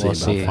 Yeah, we'll We'll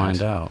see. see. About Find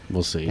that. out.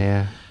 We'll see.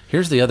 Yeah.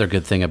 Here's the other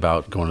good thing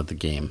about going to the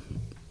game.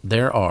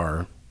 There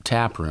are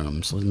tap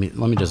rooms. Let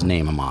me just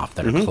name them off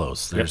that are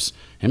close. There's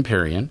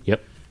Empyrean.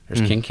 Yep.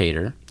 There's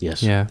Kincaidor.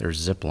 Yes. Yeah.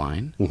 There's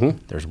Zipline.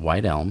 There's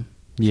White Elm.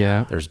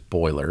 Yeah. There's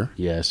Boiler.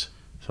 Yes.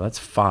 So that's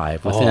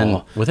 5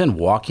 Oh. within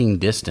walking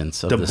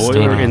distance of The the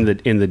boiler stadium.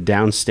 in the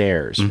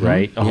downstairs,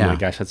 right? Oh Yeah. my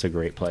gosh, that's a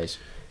great place.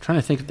 trying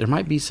to think. There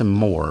might be some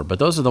more, but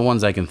those are the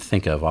ones I can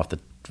think of off the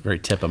very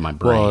tip of my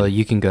brain. Well,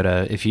 you can go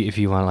to if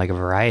you want like a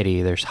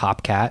variety. There's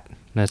Hopcat.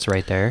 That's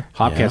right there.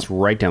 Hopcat's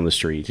right down the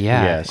street.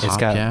 Yeah, Yes. it's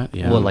got Hopcat,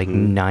 yeah. like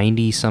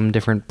 90 some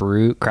different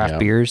craft Yep.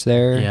 beers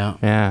there. Yeah.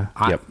 Yeah.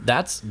 Yep.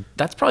 That's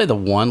probably the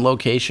one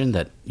location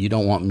that you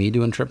don't want me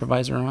doing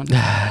TripAdvisor on.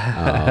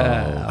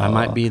 I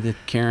might be the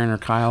Karen or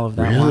Kyle of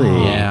that one.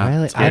 Really? Yeah.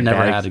 Really? I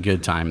never I've- had a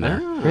good time there.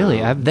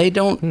 Really? They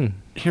don't.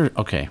 Here,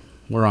 okay,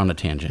 we're on a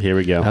tangent. Here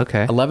we go.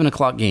 Okay. 11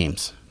 o'clock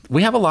games.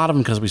 We have a lot of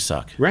them because we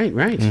suck. Right.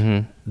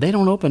 They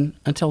don't open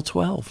until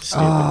 12.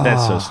 Stupid.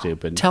 That's so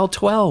stupid. Till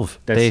 12.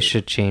 They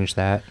should change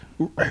that.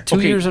 2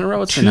 years in a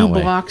row, it's been two that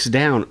way. blocks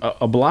down,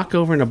 a block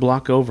over and a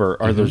block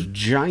over are those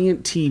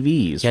giant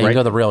TVs. Yeah, right? you go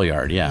to the rail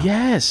yard. Yeah.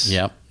 Yes.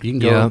 Yep. You can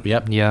go. Yep,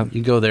 Yep. yep.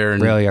 You go there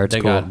and Rail yard's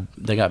they cool.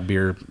 got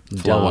beer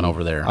flowing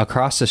over there.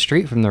 Across the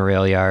street from the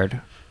rail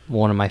yard,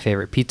 one of my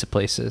favorite pizza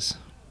places.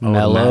 Oh,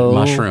 Mellow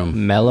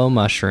Mushroom. Mellow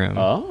Mushroom.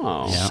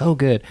 Oh. Yeah. So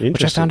good. Which I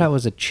Interesting. found out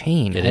was a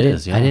chain. It I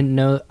is, didn't, yeah. I didn't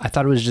know. I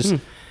thought it was just.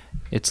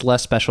 It's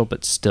less special,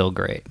 but still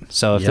great.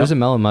 So if Yep. there's a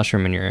Mellow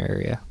Mushroom in your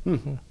area,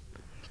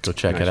 Go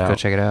check it out. go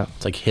check it out.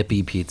 It's like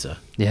hippie pizza.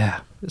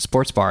 Yeah,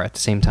 sports bar at the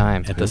same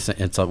time.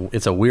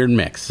 It's a weird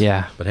mix.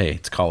 Yeah. But hey,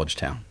 it's college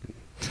town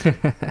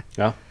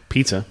Well,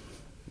 pizza.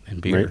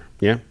 and beer. Right?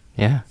 Yeah.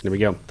 Yeah, There we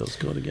go. Those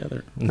go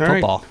together. and All right.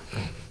 football.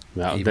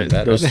 Well, Even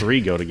better. those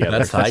three go together.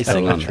 That's the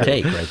icing on the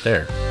cake right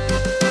there.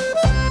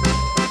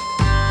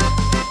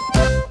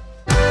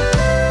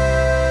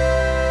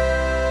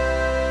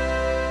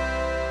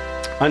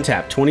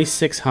 Untapped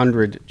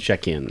 2,600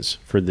 check-ins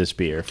for this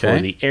beer for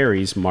Okay. the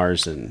Aries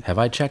Marzen. Have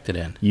I checked it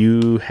in?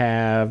 You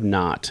have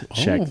not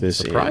checked this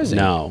surprising.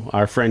 in. No.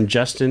 Our friend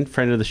Justin,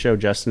 friend of the show,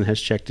 Justin,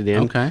 has checked it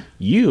in. Okay.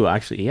 You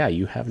actually,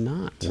 you have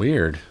not.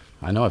 Weird.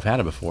 I know I've had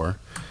it before.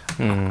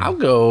 I'll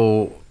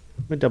go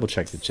Let me double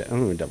check the check. I'm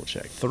going to double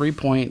check. 3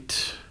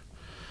 point.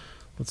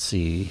 Let's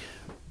see.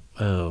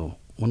 Oh,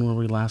 when were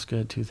we last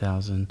good?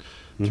 2000.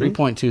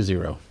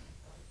 3.20.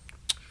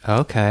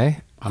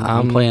 Okay,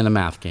 I'm playing the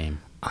math game.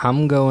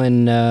 I'm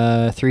going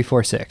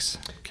 346.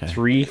 Okay.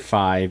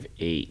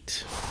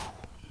 358.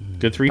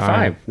 Good 3.5.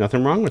 right.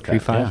 Nothing wrong with that.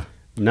 3.5. Yeah.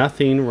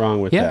 Nothing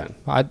wrong with Yeah,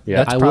 that.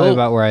 that's I probably will-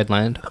 about where I'd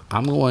land.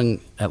 I'm going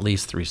at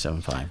least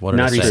 375. What did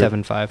Not I say?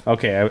 375.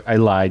 Okay, I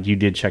lied. You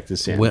did check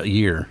this in. What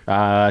year?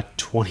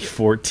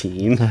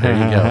 2014. There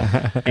you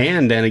go.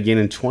 And then again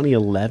in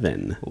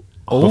 2011.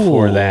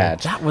 Before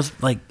that. That was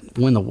like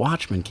when the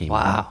Watchmen came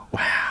out.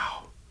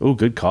 Wow. Oh,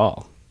 good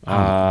call. Dude,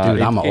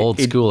 I'm an old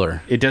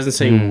schooler. It doesn't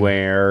say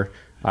where.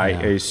 I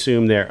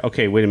assume there.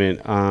 Okay, wait a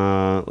minute.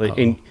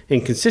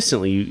 And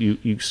consistently,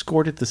 you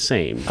scored it the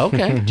same.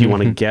 Okay. Do you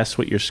want to guess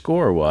what your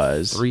score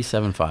was?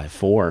 375.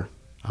 4.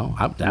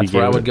 Oh, that's You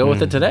where I gave would it- go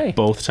with it today.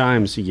 Both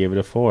times you gave it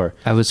a 4.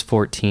 I was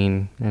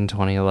 14 in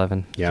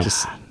 2011. Yeah.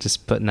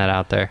 Just putting that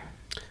out there.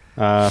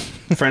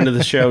 Friend of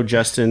the show,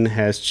 Justin,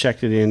 has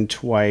checked it in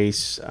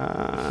twice.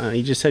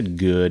 He just said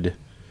good.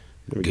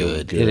 There we go,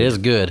 Good. It is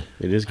good.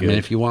 It is I mean, good.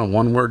 if you want a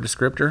one-word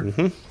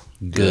descriptor,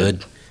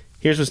 good.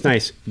 Here's what's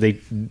nice.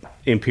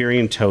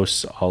 Empyrean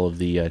toasts all of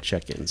the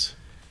check-ins.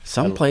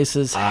 Some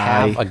places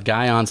have a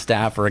guy on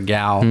staff or a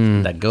gal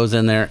that goes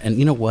in there, and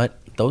you know what?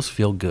 Those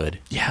feel good.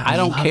 Yeah, I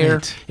don't love care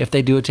it. if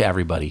they do it to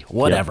everybody.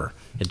 Whatever.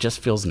 It just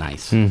feels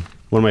nice. One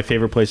of my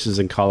favorite places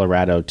in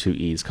Colorado to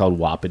eat is called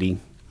Wapiti,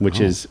 which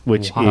is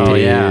Oh,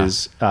 yeah.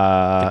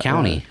 the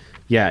county.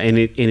 Yeah, and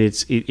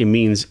it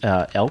means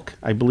elk,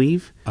 I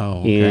believe.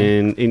 Oh, okay.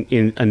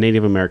 in a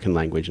Native American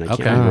language, and I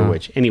can't Okay. remember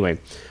which. Anyway,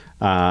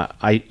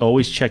 I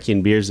always check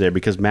in beers there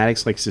because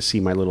Maddox likes to see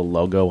my little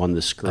logo on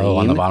the screen. Oh,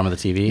 on the bottom of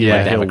the TV? Yeah,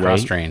 Like they have a he'll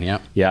cross wait. train.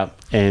 Yep. Yeah,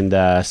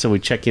 and so we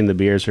check in the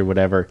beers or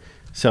whatever.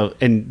 So,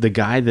 and the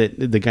guy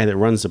that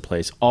runs the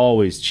place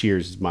always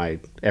cheers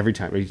every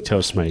time he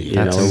toasts my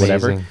That's or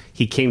whatever. amazing.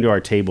 He came to our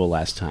table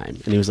last time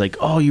and he was like,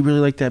 "Oh, you really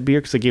like that beer?"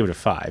 Because I gave it a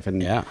 5,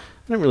 and Yeah.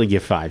 I don't really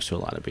give 5s to a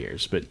lot of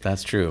beers, but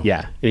That's true. yeah.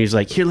 And he's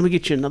like, "Here, let me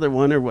get you another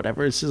one or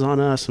whatever. This is on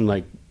us." I'm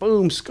like,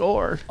 "Boom,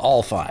 score!"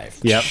 All 5.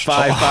 Yep,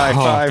 5, 5,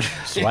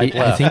 5. Swipe I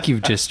left. think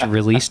you've just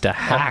released a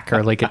hack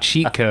or like a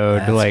cheat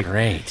code. That's like,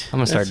 great. I'm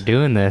gonna start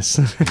doing this.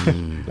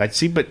 I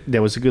see, but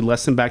that was a good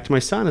lesson back to my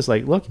son. Is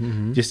like, look,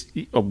 just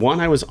 1,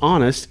 I was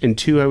honest, and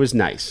 2, I was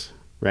nice,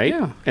 right?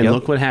 Yeah. And Yep.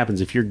 look what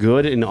happens if you're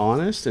good and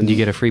honest, and you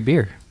get a free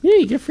beer.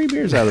 you get free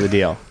beers out of the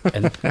deal.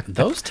 And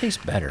those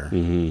taste better.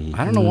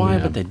 I don't know why,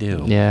 but they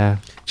do. Yeah.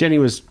 Jenny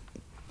was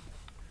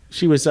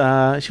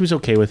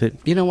okay with it.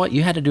 You know what?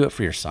 You had to do it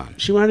for your son.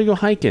 She wanted to go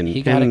hiking.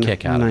 He got a and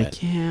kick out I'm of like,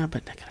 it. yeah,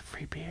 but I got a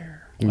free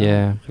beer.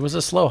 Yeah. It was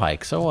a slow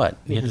hike. So what?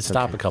 You had to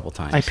stop a couple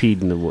times. I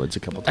peed in the woods a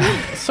couple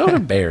times. So do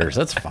bears.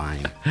 That's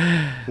fine.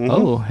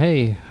 Oh,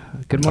 hey.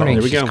 Good morning.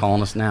 there we She's go.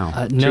 calling us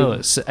now. No,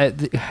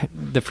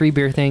 the free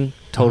beer thing,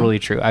 totally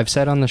true. I've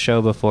said on the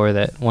show before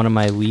that one of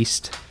my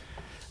least.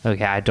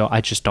 Okay,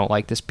 I just don't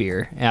like this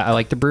beer. I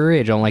like the brewery.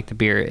 I don't like the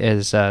beer.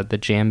 Is the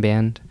Jam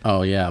Band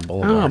Oh yeah,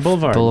 Boulevard. Oh,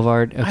 Boulevard.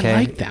 Boulevard? Okay, I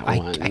like that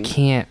one. I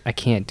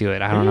can't do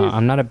it. I don't know.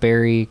 I'm not a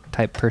berry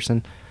type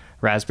person,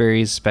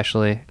 raspberries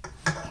especially.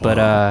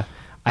 But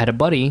I had a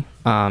buddy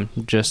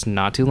just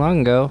not too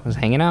long ago. I was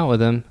hanging out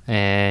with him,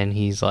 and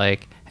he's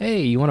like,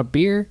 "Hey, you want a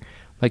beer?"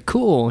 I'm like,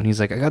 cool. And he's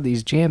like, "I got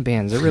these jam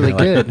bands. They're really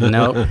good."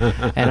 Nope.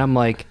 And I'm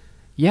like,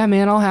 "Yeah,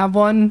 man, I'll have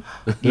one."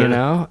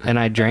 And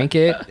I drank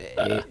it.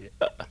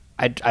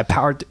 I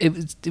powered.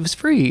 It was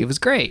free. It was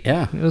great.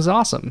 Yeah. It was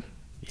awesome.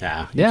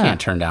 Yeah. You can't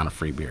turn down a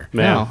free beer.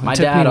 No, My it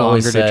took dad me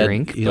always longer said, to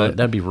drink, but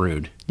that'd be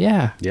rude.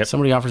 yeah. Yep.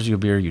 Somebody offers you a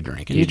beer, you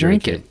drink it. You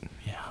drink it.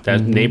 Yeah.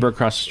 That neighbor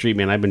across the street,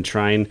 man,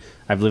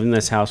 I've lived in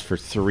this house for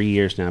 3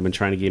 years now. I've been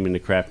trying to get him into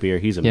craft beer.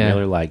 He's a Yeah.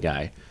 Miller Lite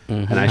guy.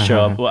 And I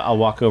show up, I'll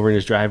walk over in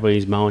his driveway,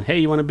 he's mowing, "Hey,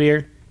 you want a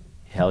beer?"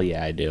 Hell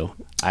yeah, I do.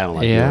 I don't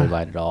like Miller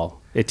Lite at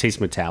all. It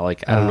tastes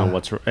metallic. I don't know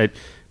what's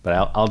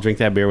but I'll drink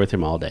that beer with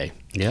him all day.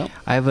 Yep.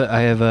 I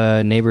have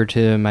a neighbor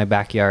to my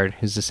backyard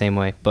who's the same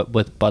way, but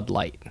with Bud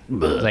Light. He's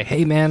like,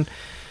 "Hey, man,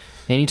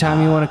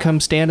 anytime you want to come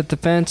stand at the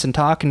fence and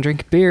talk and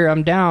drink a beer,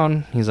 I'm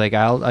down." He's like,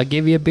 I'll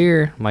give you a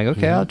beer. I'm like,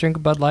 "Okay, I'll drink a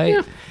Bud Light."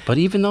 Yeah. But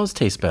even those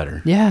taste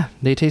better.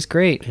 They taste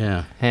great.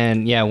 Yeah.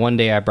 And yeah, one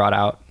day I brought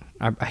out,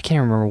 I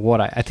can't remember what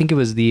I think it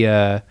was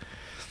the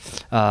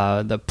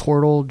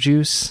Portal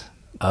juice.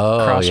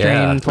 Oh,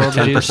 Cross-strain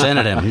portal juice. 10%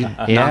 of them.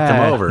 You knocked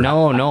them over.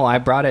 No, I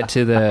brought it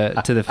to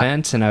the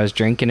fence and I was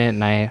drinking it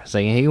and I was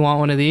like, "Hey, you want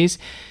one of these?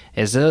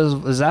 Is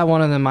that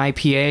one of them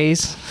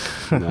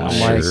IPAs?" I'm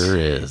like, Sure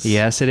is.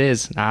 "Yes, it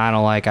is." "I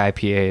don't like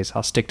IPAs.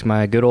 I'll stick to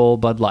my good old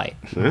Bud Light."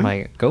 I'm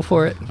like, "Go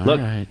for it." Look,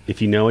 right. if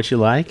you know what you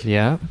like,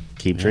 Yeah.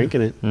 keep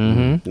drinking it.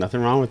 Mm-hmm.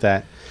 Nothing wrong with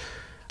that.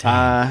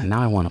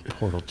 Now I want a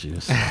Portal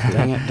juice.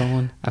 Dang it,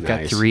 Dolan. I've got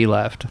Nice. 3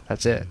 left.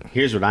 That's it.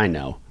 Here's what I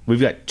know. We've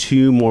got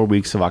 2 more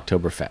weeks of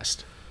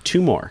Oktoberfest. 2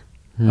 more.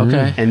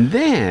 Okay. And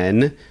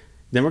then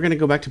we're going to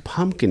go back to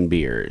pumpkin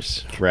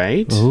beers,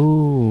 right?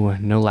 Ooh,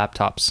 no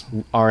laptops.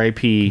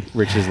 R.I.P.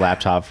 Rich's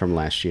laptop from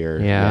last year.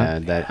 Yeah.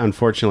 That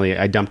unfortunately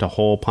I dumped a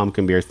whole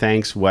pumpkin beer.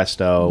 Thanks,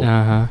 Westo.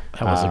 Uh-huh.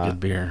 That was a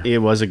good beer. It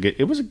was a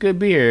good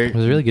beer. It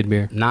was a really good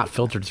beer. Not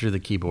filtered through the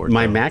keyboard.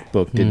 My though.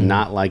 MacBook did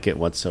not like it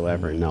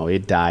whatsoever. No,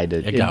 it died.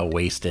 It got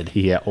wasted.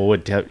 Yeah. Oh,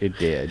 it did. It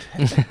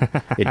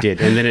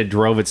did. And then it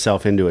drove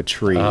itself into a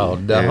tree. Oh,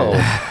 no.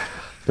 Yeah.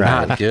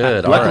 Right. Not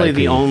good. Luckily, RIP.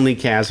 the only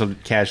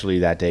casualty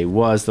that day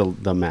was the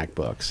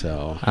MacBook.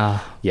 So,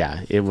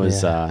 yeah, it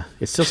was.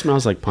 It still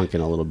smells like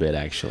pumpkin a little bit,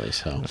 actually.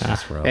 So,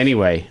 That's rough.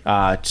 anyway,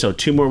 so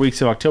 2 more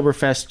weeks of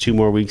Oktoberfest, 2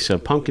 more weeks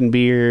of pumpkin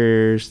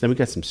beers. Then we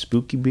got some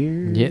spooky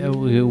beers.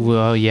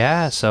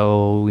 Yeah,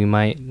 so we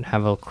might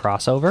have a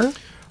crossover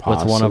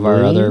with one of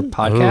our other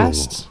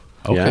podcasts.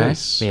 Okay.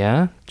 Yes.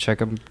 Yeah,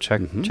 check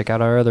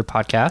out our other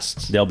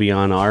podcasts. They'll be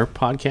on our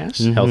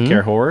podcast,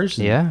 Healthcare Horrors.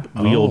 Yeah.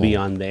 We'll be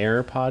on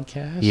their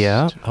podcast.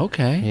 Yeah,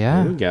 Okay.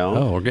 yeah. There we go.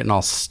 Oh, we're getting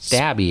all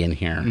stabby in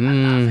here.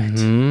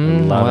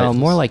 Love Well, it.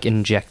 more like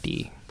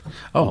injecty.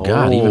 Oh,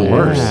 God, even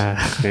worse.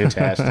 Yeah.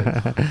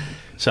 Fantastic.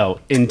 So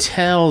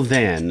until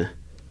then,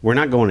 we're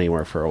not going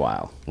anywhere for a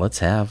while. Let's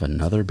have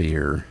another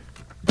beer.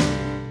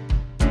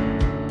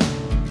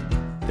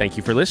 Thank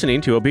you for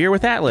listening to A Beer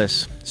with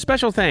Atlas.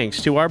 Special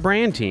thanks to our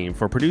brand team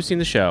for producing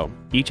the show.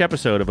 Each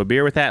episode of A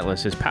Beer with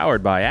Atlas is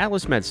powered by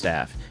Atlas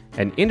MedStaff,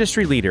 an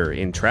industry leader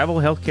in travel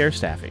healthcare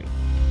staffing.